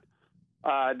me on.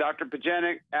 Dr.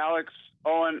 Pieczenik, Alex,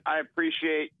 Owen, I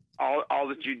appreciate all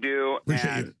that you do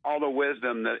and all the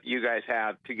wisdom that you guys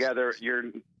have together. You're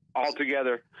all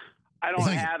together. I don't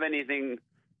have anything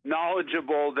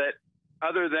knowledgeable that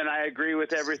other than I agree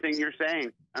with everything you're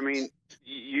saying. I mean,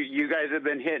 you guys have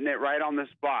been hitting it right on the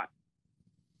spot.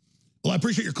 Well, I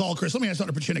appreciate your call, Chris. Let me ask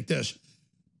Dr. Pieczenik this.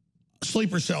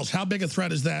 Sleeper cells, how big a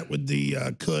threat is that with the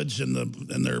Quds and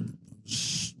their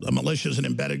militias and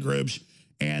embedded groups?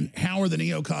 And how are the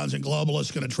neocons and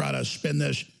globalists going to try to spin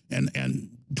this and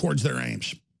towards their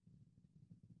aims?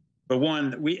 For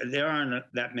one, there aren't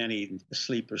that many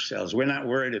sleeper cells. We're not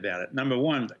worried about it. Number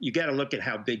one, you got to look at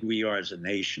how big we are as a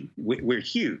nation. We're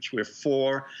huge. We're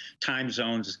 4 time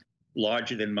zones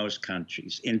larger than most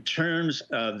countries. In terms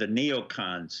of the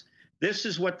neocons, this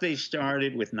is what they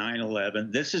started with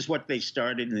 9/11. This is what they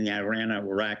started in the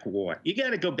Iran-Iraq war. You got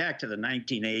to go back to the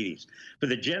 1980s. For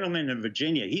the gentleman in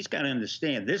Virginia, he's got to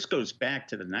understand this goes back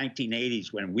to the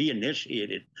 1980s when we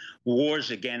initiated wars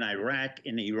against Iraq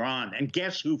and Iran. And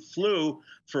guess who flew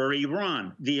for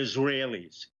Iran? The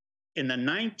Israelis. In the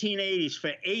 1980s,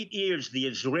 for 8 years, the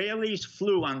Israelis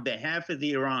flew on behalf of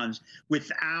the Iranians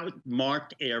without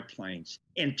marked airplanes.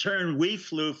 In turn, we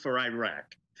flew for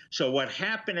Iraq. So what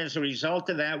happened as a result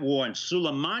of that war, and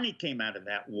Soleimani came out of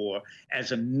that war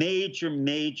as a major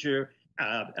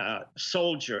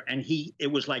soldier, and it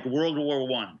was like World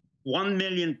War I. 1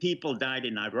 million people died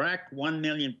in Iraq, 1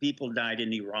 million people died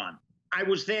in Iran. I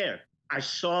was there. I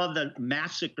saw the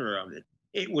massacre of it.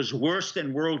 It was worse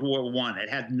than World War I. It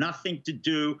had nothing to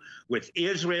do with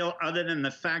Israel other than the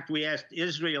fact we asked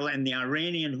Israel and the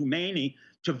Iranian Khomeini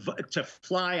to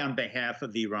fly on behalf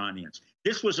of the Iranians.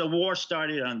 This was a war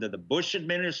started under the Bush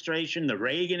administration, the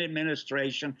Reagan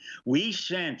administration.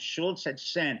 Schultz had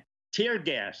sent tear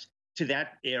gas to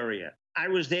that area. I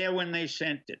was there when they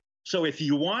sent it. So if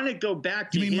you want to go back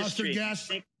to history. Mustard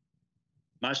gas?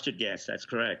 Mustard gas, that's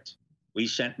correct. We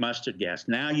sent mustard gas.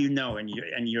 Now you know, and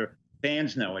your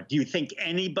fans know it. Do you think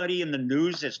anybody in the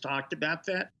news has talked about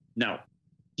that? No.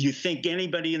 Do you think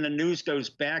anybody in the news goes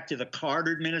back to the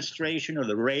Carter administration or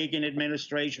the Reagan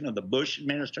administration or the Bush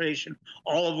administration,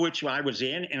 all of which I was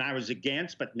in and I was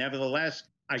against, but nevertheless,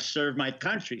 I served my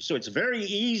country. So it's very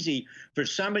easy for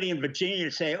somebody in Virginia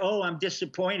to say, oh, I'm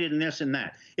disappointed in this and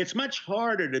that. It's much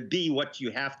harder to be what you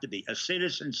have to be, a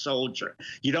citizen soldier.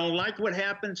 You don't like what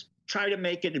happens, try to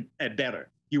make it better.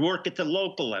 You work at the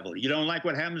local level. You don't like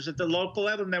what happens at the local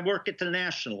level, then work at the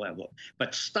national level.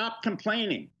 But stop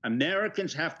complaining.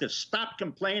 Americans have to stop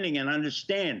complaining and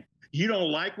understand you don't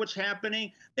like what's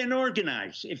happening, then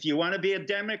organize. If you want to be a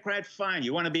Democrat, fine.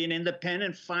 You want to be an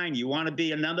independent, fine. You want to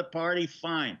be another party,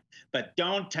 fine. But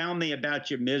don't tell me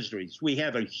about your miseries. We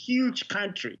have a huge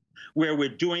country where we're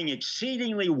doing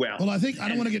exceedingly well. Well, I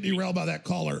don't want to get derailed by that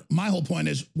caller. My whole point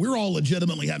is we're all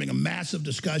legitimately having a massive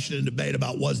discussion and debate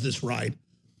about was this right?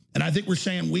 And I think we're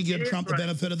saying we give Trump the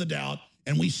benefit of the doubt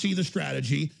and we see the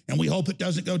strategy and we hope it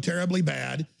doesn't go terribly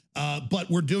bad. But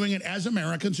we're doing it as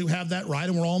Americans who have that right,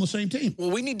 and we're all on the same team.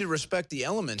 Well, we need to respect the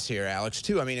elements here, Alex,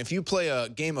 too. I mean, if you play a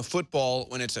game of football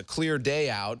when it's a clear day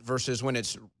out versus when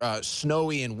it's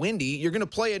snowy and windy, you're going to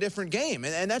play a different game.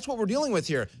 And that's what we're dealing with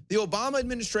here. The Obama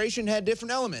administration had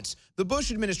different elements. The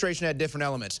Bush administration had different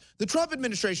elements. The Trump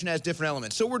administration has different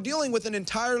elements. So we're dealing with an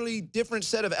entirely different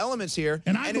set of elements here.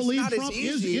 And I believe Trump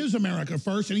is America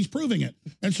first, and he's proving it.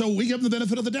 And so we give him the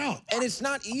benefit of the doubt. And it's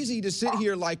not easy to sit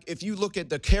here like if you look at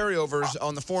the carryovers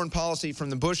on the foreign policy from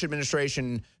the Bush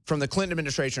administration, from the Clinton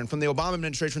administration, from the Obama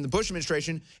administration, from the Bush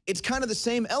administration, it's kind of the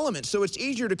same element. So it's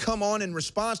easier to come on in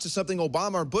response to something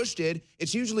Obama or Bush did.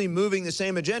 It's usually moving the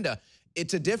same agenda.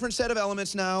 It's a different set of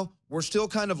elements now. We're still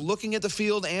kind of looking at the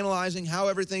field, analyzing how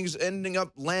everything's ending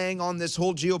up laying on this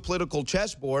whole geopolitical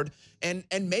chessboard, and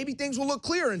maybe things will look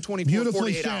clear in 24,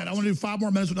 Beautifully 48 said. hours. I want to do 5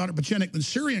 more minutes with Dr. Pieczenik. The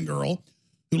Syrian girl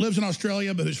who lives in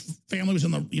Australia, but whose family was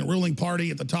in the ruling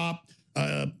party at the top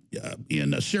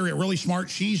in Syria, really smart.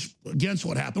 She's against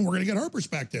what happened. We're going to get her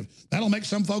perspective. That'll make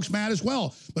some folks mad as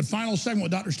well. But final segment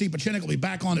with Dr. Steve Pieczenik will be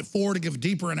back on at 4 to give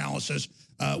deeper analysis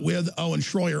with Owen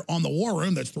Schroyer on the War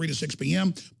Room. That's 3 to 6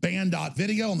 p.m.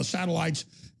 Band.video on the satellites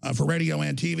for radio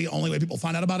and TV. Only way people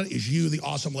find out about it is you, the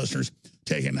awesome listeners,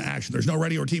 taking action. There's no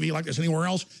radio or TV like this anywhere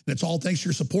else, and it's all thanks to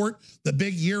your support. The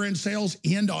big year-end sales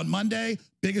end on Monday.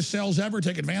 Biggest sales ever.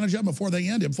 Take advantage of them before they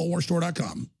end.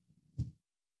 InfoWarsStore.com.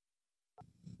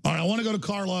 All right, I want to go to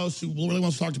Carlos, who really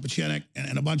wants to talk to Pieczenik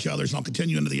and a bunch of others, and I'll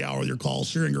continue into the hour with your calls.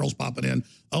 Syrian girls popping in.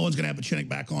 Owen's going to have Pieczenik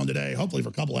back on today, hopefully for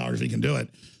a couple hours if he can do it.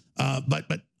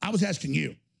 But I was asking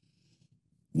you,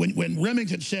 when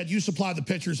Remington said, you supply the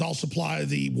pictures, I'll supply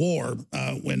the war,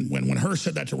 when Hearst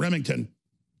said that to Remington,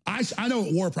 I know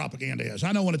what war propaganda is.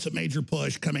 I know when it's a major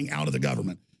push coming out of the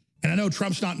government. And I know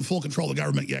Trump's not in full control of the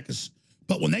government yet,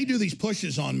 but when they do these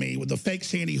pushes on me with the fake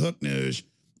Sandy Hook news,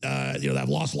 I've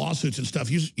lost lawsuits and stuff.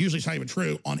 Usually it's not even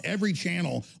true. On every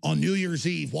channel on New Year's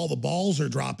Eve while the balls are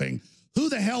dropping, who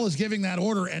the hell is giving that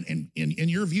order and in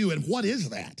your view, and what is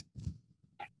that?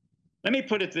 Let me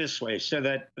put it this way so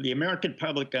that the American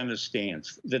public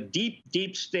understands. The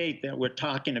deep state that we're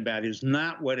talking about is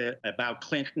not about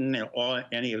Clinton or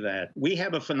any of that. We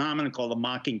have a phenomenon called the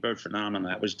Mockingbird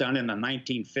phenomenon that was done in the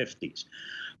 1950s.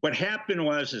 What happened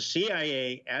was the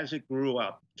CIA, as it grew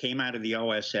up, came out of the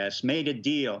OSS, made a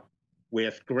deal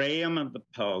with Graham of the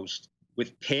Post,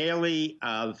 with Paley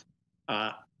of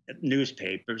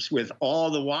newspapers, with all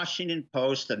the Washington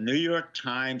Post, the New York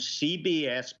Times,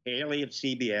 CBS, Paley of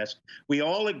CBS. We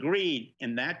all agreed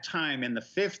in that time in the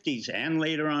 50s and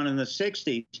later on in the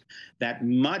 60s that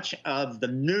much of the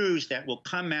news that will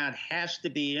come out has to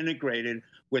be integrated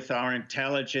with our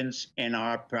intelligence and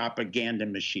our propaganda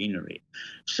machinery.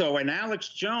 So when Alex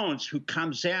Jones, who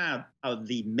comes out of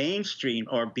the mainstream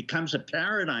or becomes a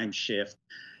paradigm shift,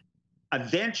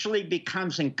 eventually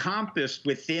becomes encompassed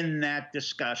within that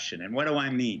discussion. And what do I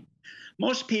mean?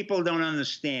 Most people don't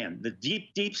understand the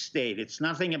deep state. It's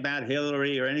nothing about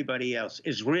Hillary or anybody else.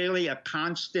 Is really a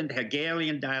constant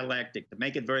Hegelian dialectic. To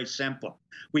make it very simple,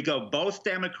 we go both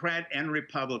Democrat and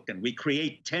Republican. We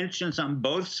create tensions on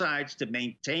both sides to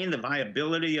maintain the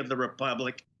viability of the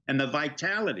republic and the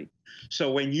vitality.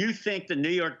 So when you think the New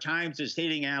York Times is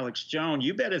hitting Alex Jones,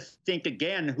 you better think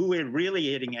again who is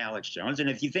really hitting Alex Jones. And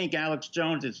if you think Alex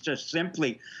Jones is just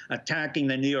simply attacking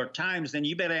the New York Times, then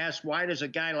you better ask, why does a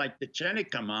guy like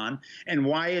Pieczenik come on? And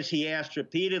why is he asked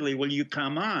repeatedly, will you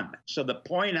come on? So the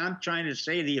point I'm trying to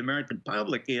say to the American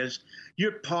public is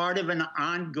you're part of an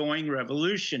ongoing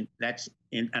revolution. That's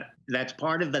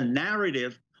part of the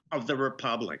narrative of the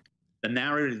republic. The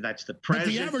narrative that's the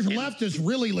president. But the average leftists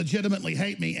really legitimately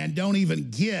hate me and don't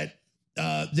even get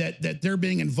that they're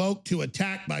being invoked to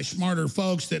attack by smarter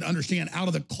folks that understand out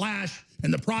of the clash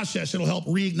and the process, it'll help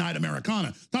reignite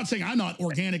Americana. Not saying I'm not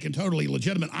organic and totally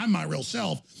legitimate. I'm my real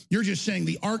self. You're just saying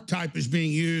the archetype is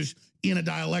being used in a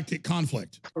dialectic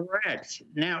conflict. Correct.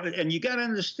 Now, and you got to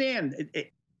understand,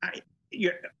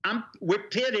 I'm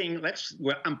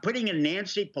putting a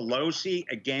Nancy Pelosi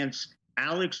against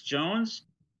Alex Jones.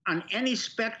 On any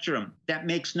spectrum, that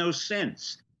makes no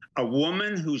sense. A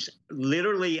woman who's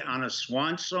literally on a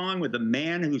swan song with a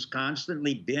man who's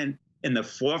constantly been in the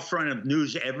forefront of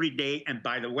news every day, and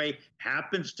by the way,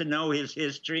 happens to know his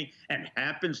history and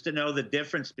happens to know the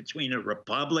difference between a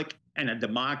republic and a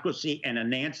democracy, and a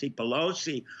Nancy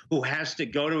Pelosi who has to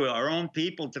go to our own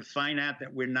people to find out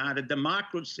that we're not a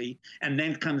democracy and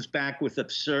then comes back with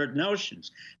absurd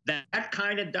notions. That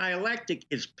kind of dialectic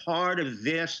is part of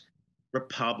this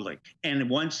republic. And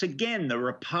once again, the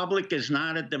republic is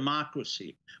not a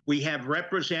democracy. We have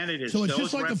representatives. So it's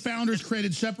just like the founders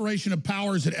created separation of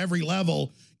powers at every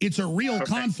level. It's a real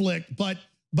conflict, but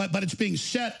it's being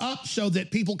set up so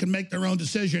that people can make their own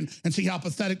decision and see how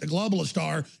pathetic the globalists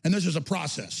are. And this is a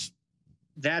process.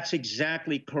 That's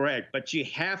exactly correct. But you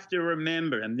have to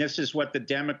remember, and this is what the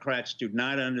Democrats do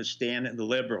not understand, and the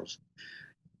liberals.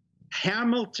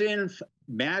 Hamilton,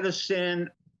 Madison,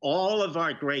 all of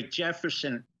our great,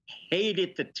 Jefferson,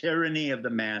 hated the tyranny of the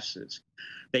masses.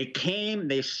 They came,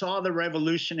 they saw the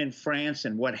revolution in France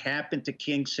and what happened to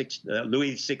King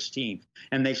Louis XVI.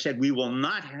 And they said, we will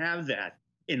not have that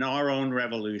in our own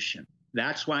revolution.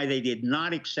 That's why they did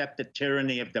not accept the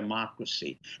tyranny of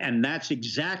democracy. And that's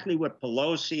exactly what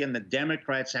Pelosi and the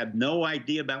Democrats have no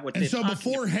idea about what they're talking about. And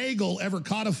so before Hegel ever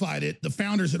codified it, the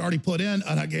founders had already put in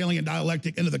a Hegelian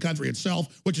dialectic into the country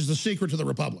itself, which is the secret to the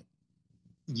republic.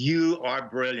 You are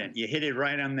brilliant. You hit it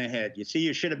right on the head. You see,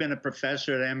 you should have been a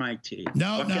professor at MIT.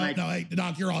 No. Hey,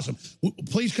 Doc, you're awesome.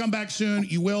 Please come back soon.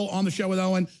 You will on the show with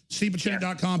Owen.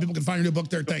 StevePieczenik.com. People can find your new book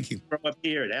there. Thank you. Grow a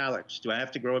beard, Alex. Do I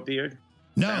have to grow a beard?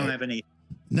 No. I don't have any.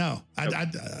 No.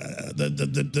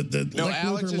 No,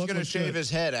 Alex is going to shave his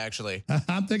head, actually.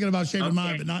 I'm thinking about shaving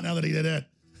mine, but not now that he did it.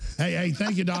 Hey,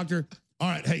 thank you, doctor. All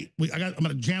right, hey, I'm going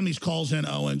to jam these calls in,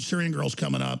 Owen. Syrian Girl's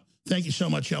coming up. Thank you so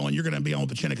much, Owen. You're going to be on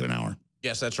with Pieczenik in an hour.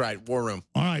 Yes, that's right. War Room.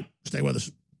 All right, stay with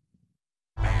us.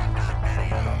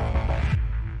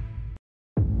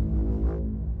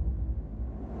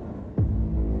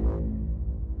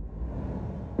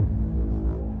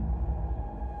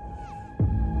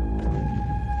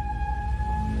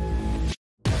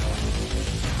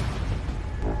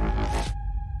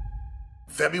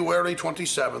 February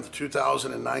 27th,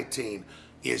 2019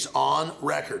 is on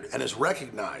record and is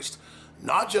recognized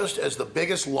not just as the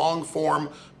biggest long-form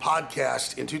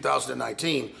podcast in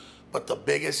 2019, but the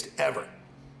biggest ever.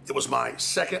 It was my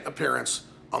second appearance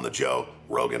on the Joe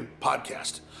Rogan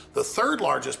podcast. The third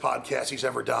largest podcast he's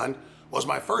ever done was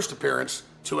my first appearance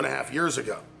 2.5 years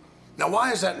ago. Now,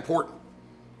 why is that important?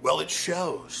 Well, it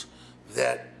shows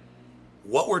that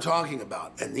what we're talking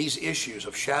about and these issues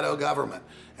of shadow government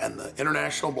and the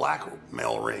international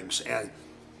blackmail rings and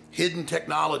hidden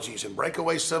technologies and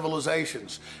breakaway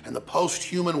civilizations and the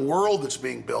post-human world that's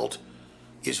being built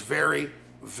is very,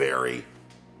 very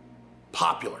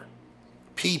popular.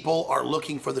 People are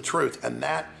looking for the truth, and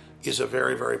that is a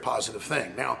very, very positive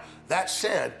thing. Now, that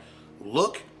said,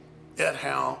 look at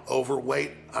how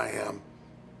overweight I am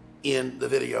in the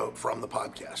video from the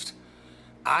podcast.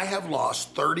 I have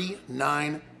lost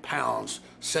 39 pounds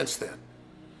since then.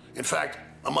 In fact,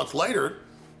 a month later,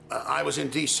 I was in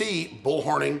D.C.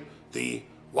 bullhorning the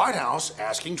White House,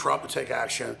 asking Trump to take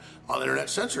action on internet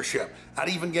censorship. I'd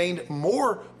even gained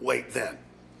more weight then.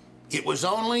 It was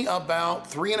only about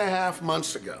 3.5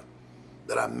 months ago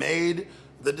that I made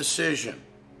the decision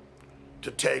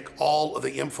to take all of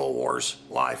the InfoWars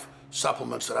Life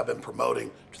supplements that I've been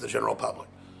promoting to the general public.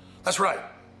 That's right.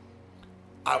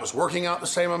 I was working out the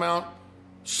same amount,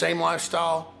 same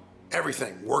lifestyle,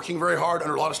 everything, working very hard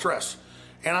under a lot of stress.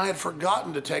 And I had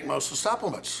forgotten to take most of the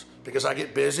supplements because I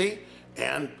get busy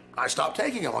and I stopped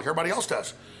taking them like everybody else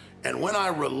does. And when I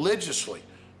religiously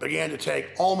began to take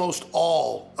almost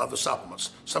all of the supplements,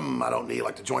 some of them I don't need,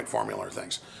 like the joint formula or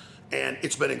things, and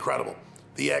it's been incredible.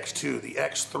 The X2, the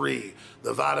X3,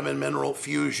 the vitamin mineral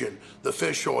fusion, the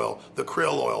fish oil, the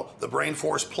krill oil, the Brain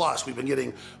Force Plus. We've been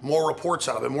getting more reports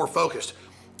out of it, more focused,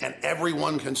 and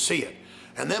everyone can see it.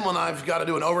 And then when I've got to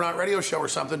do an overnight radio show or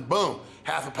something, boom,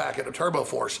 half a packet of Turbo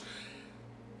Force.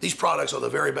 These products are the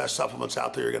very best supplements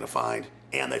out there you're going to find,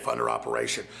 and they fund our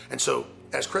operation. And so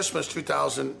as Christmas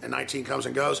 2019 comes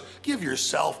and goes, give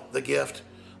yourself the gift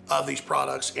of these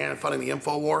products and funding the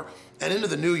InfoWar. And into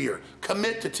the new year,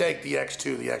 commit to take the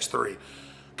X2, the X3.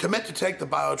 Commit to take the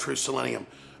BioTrue Selenium.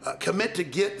 Commit to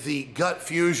get the Gut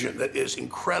Fusion that is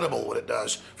incredible what it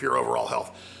does for your overall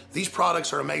health. These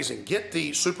products are amazing. Get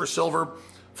the Super Silver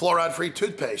fluoride-free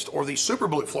toothpaste or the Super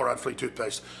Blue fluoride-free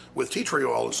toothpaste with tea tree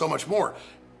oil and so much more.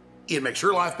 It makes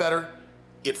your life better.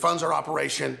 It funds our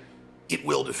operation. It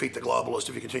will defeat the globalists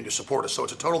if you continue to support us. So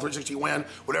it's a total 360 win.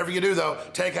 Whatever you do, though,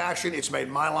 take action. It's made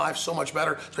my life so much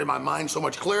better. It's made my mind so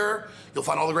much clearer. You'll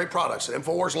find all the great products at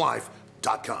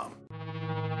InfoWarsLife.com.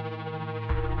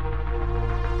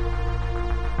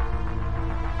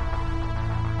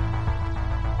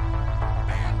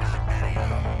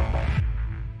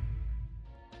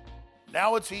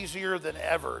 Now it's easier than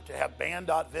ever to have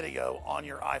band.video on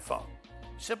your iPhone.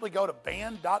 Simply go to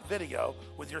band.video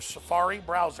with your Safari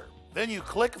browser. Then you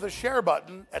click the share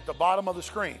button at the bottom of the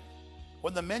screen.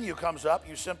 When the menu comes up,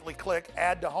 you simply click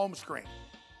Add to Home Screen.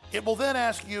 It will then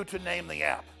ask you to name the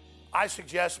app. I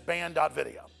suggest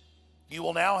band.video. You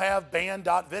will now have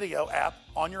band.video app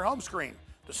on your home screen,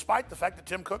 despite the fact that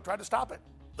Tim Cook tried to stop it.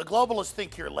 The globalists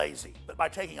think you're lazy, but by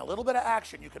taking a little bit of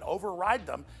action, you can override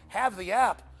them, have the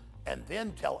app, and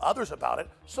then tell others about it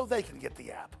so they can get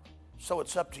the app. So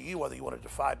it's up to you whether you want to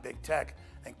defy big tech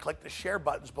and click the share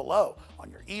buttons below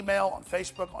on your email, on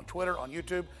Facebook, on Twitter, on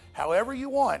YouTube, however you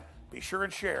want. Be sure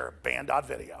and share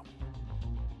band.video.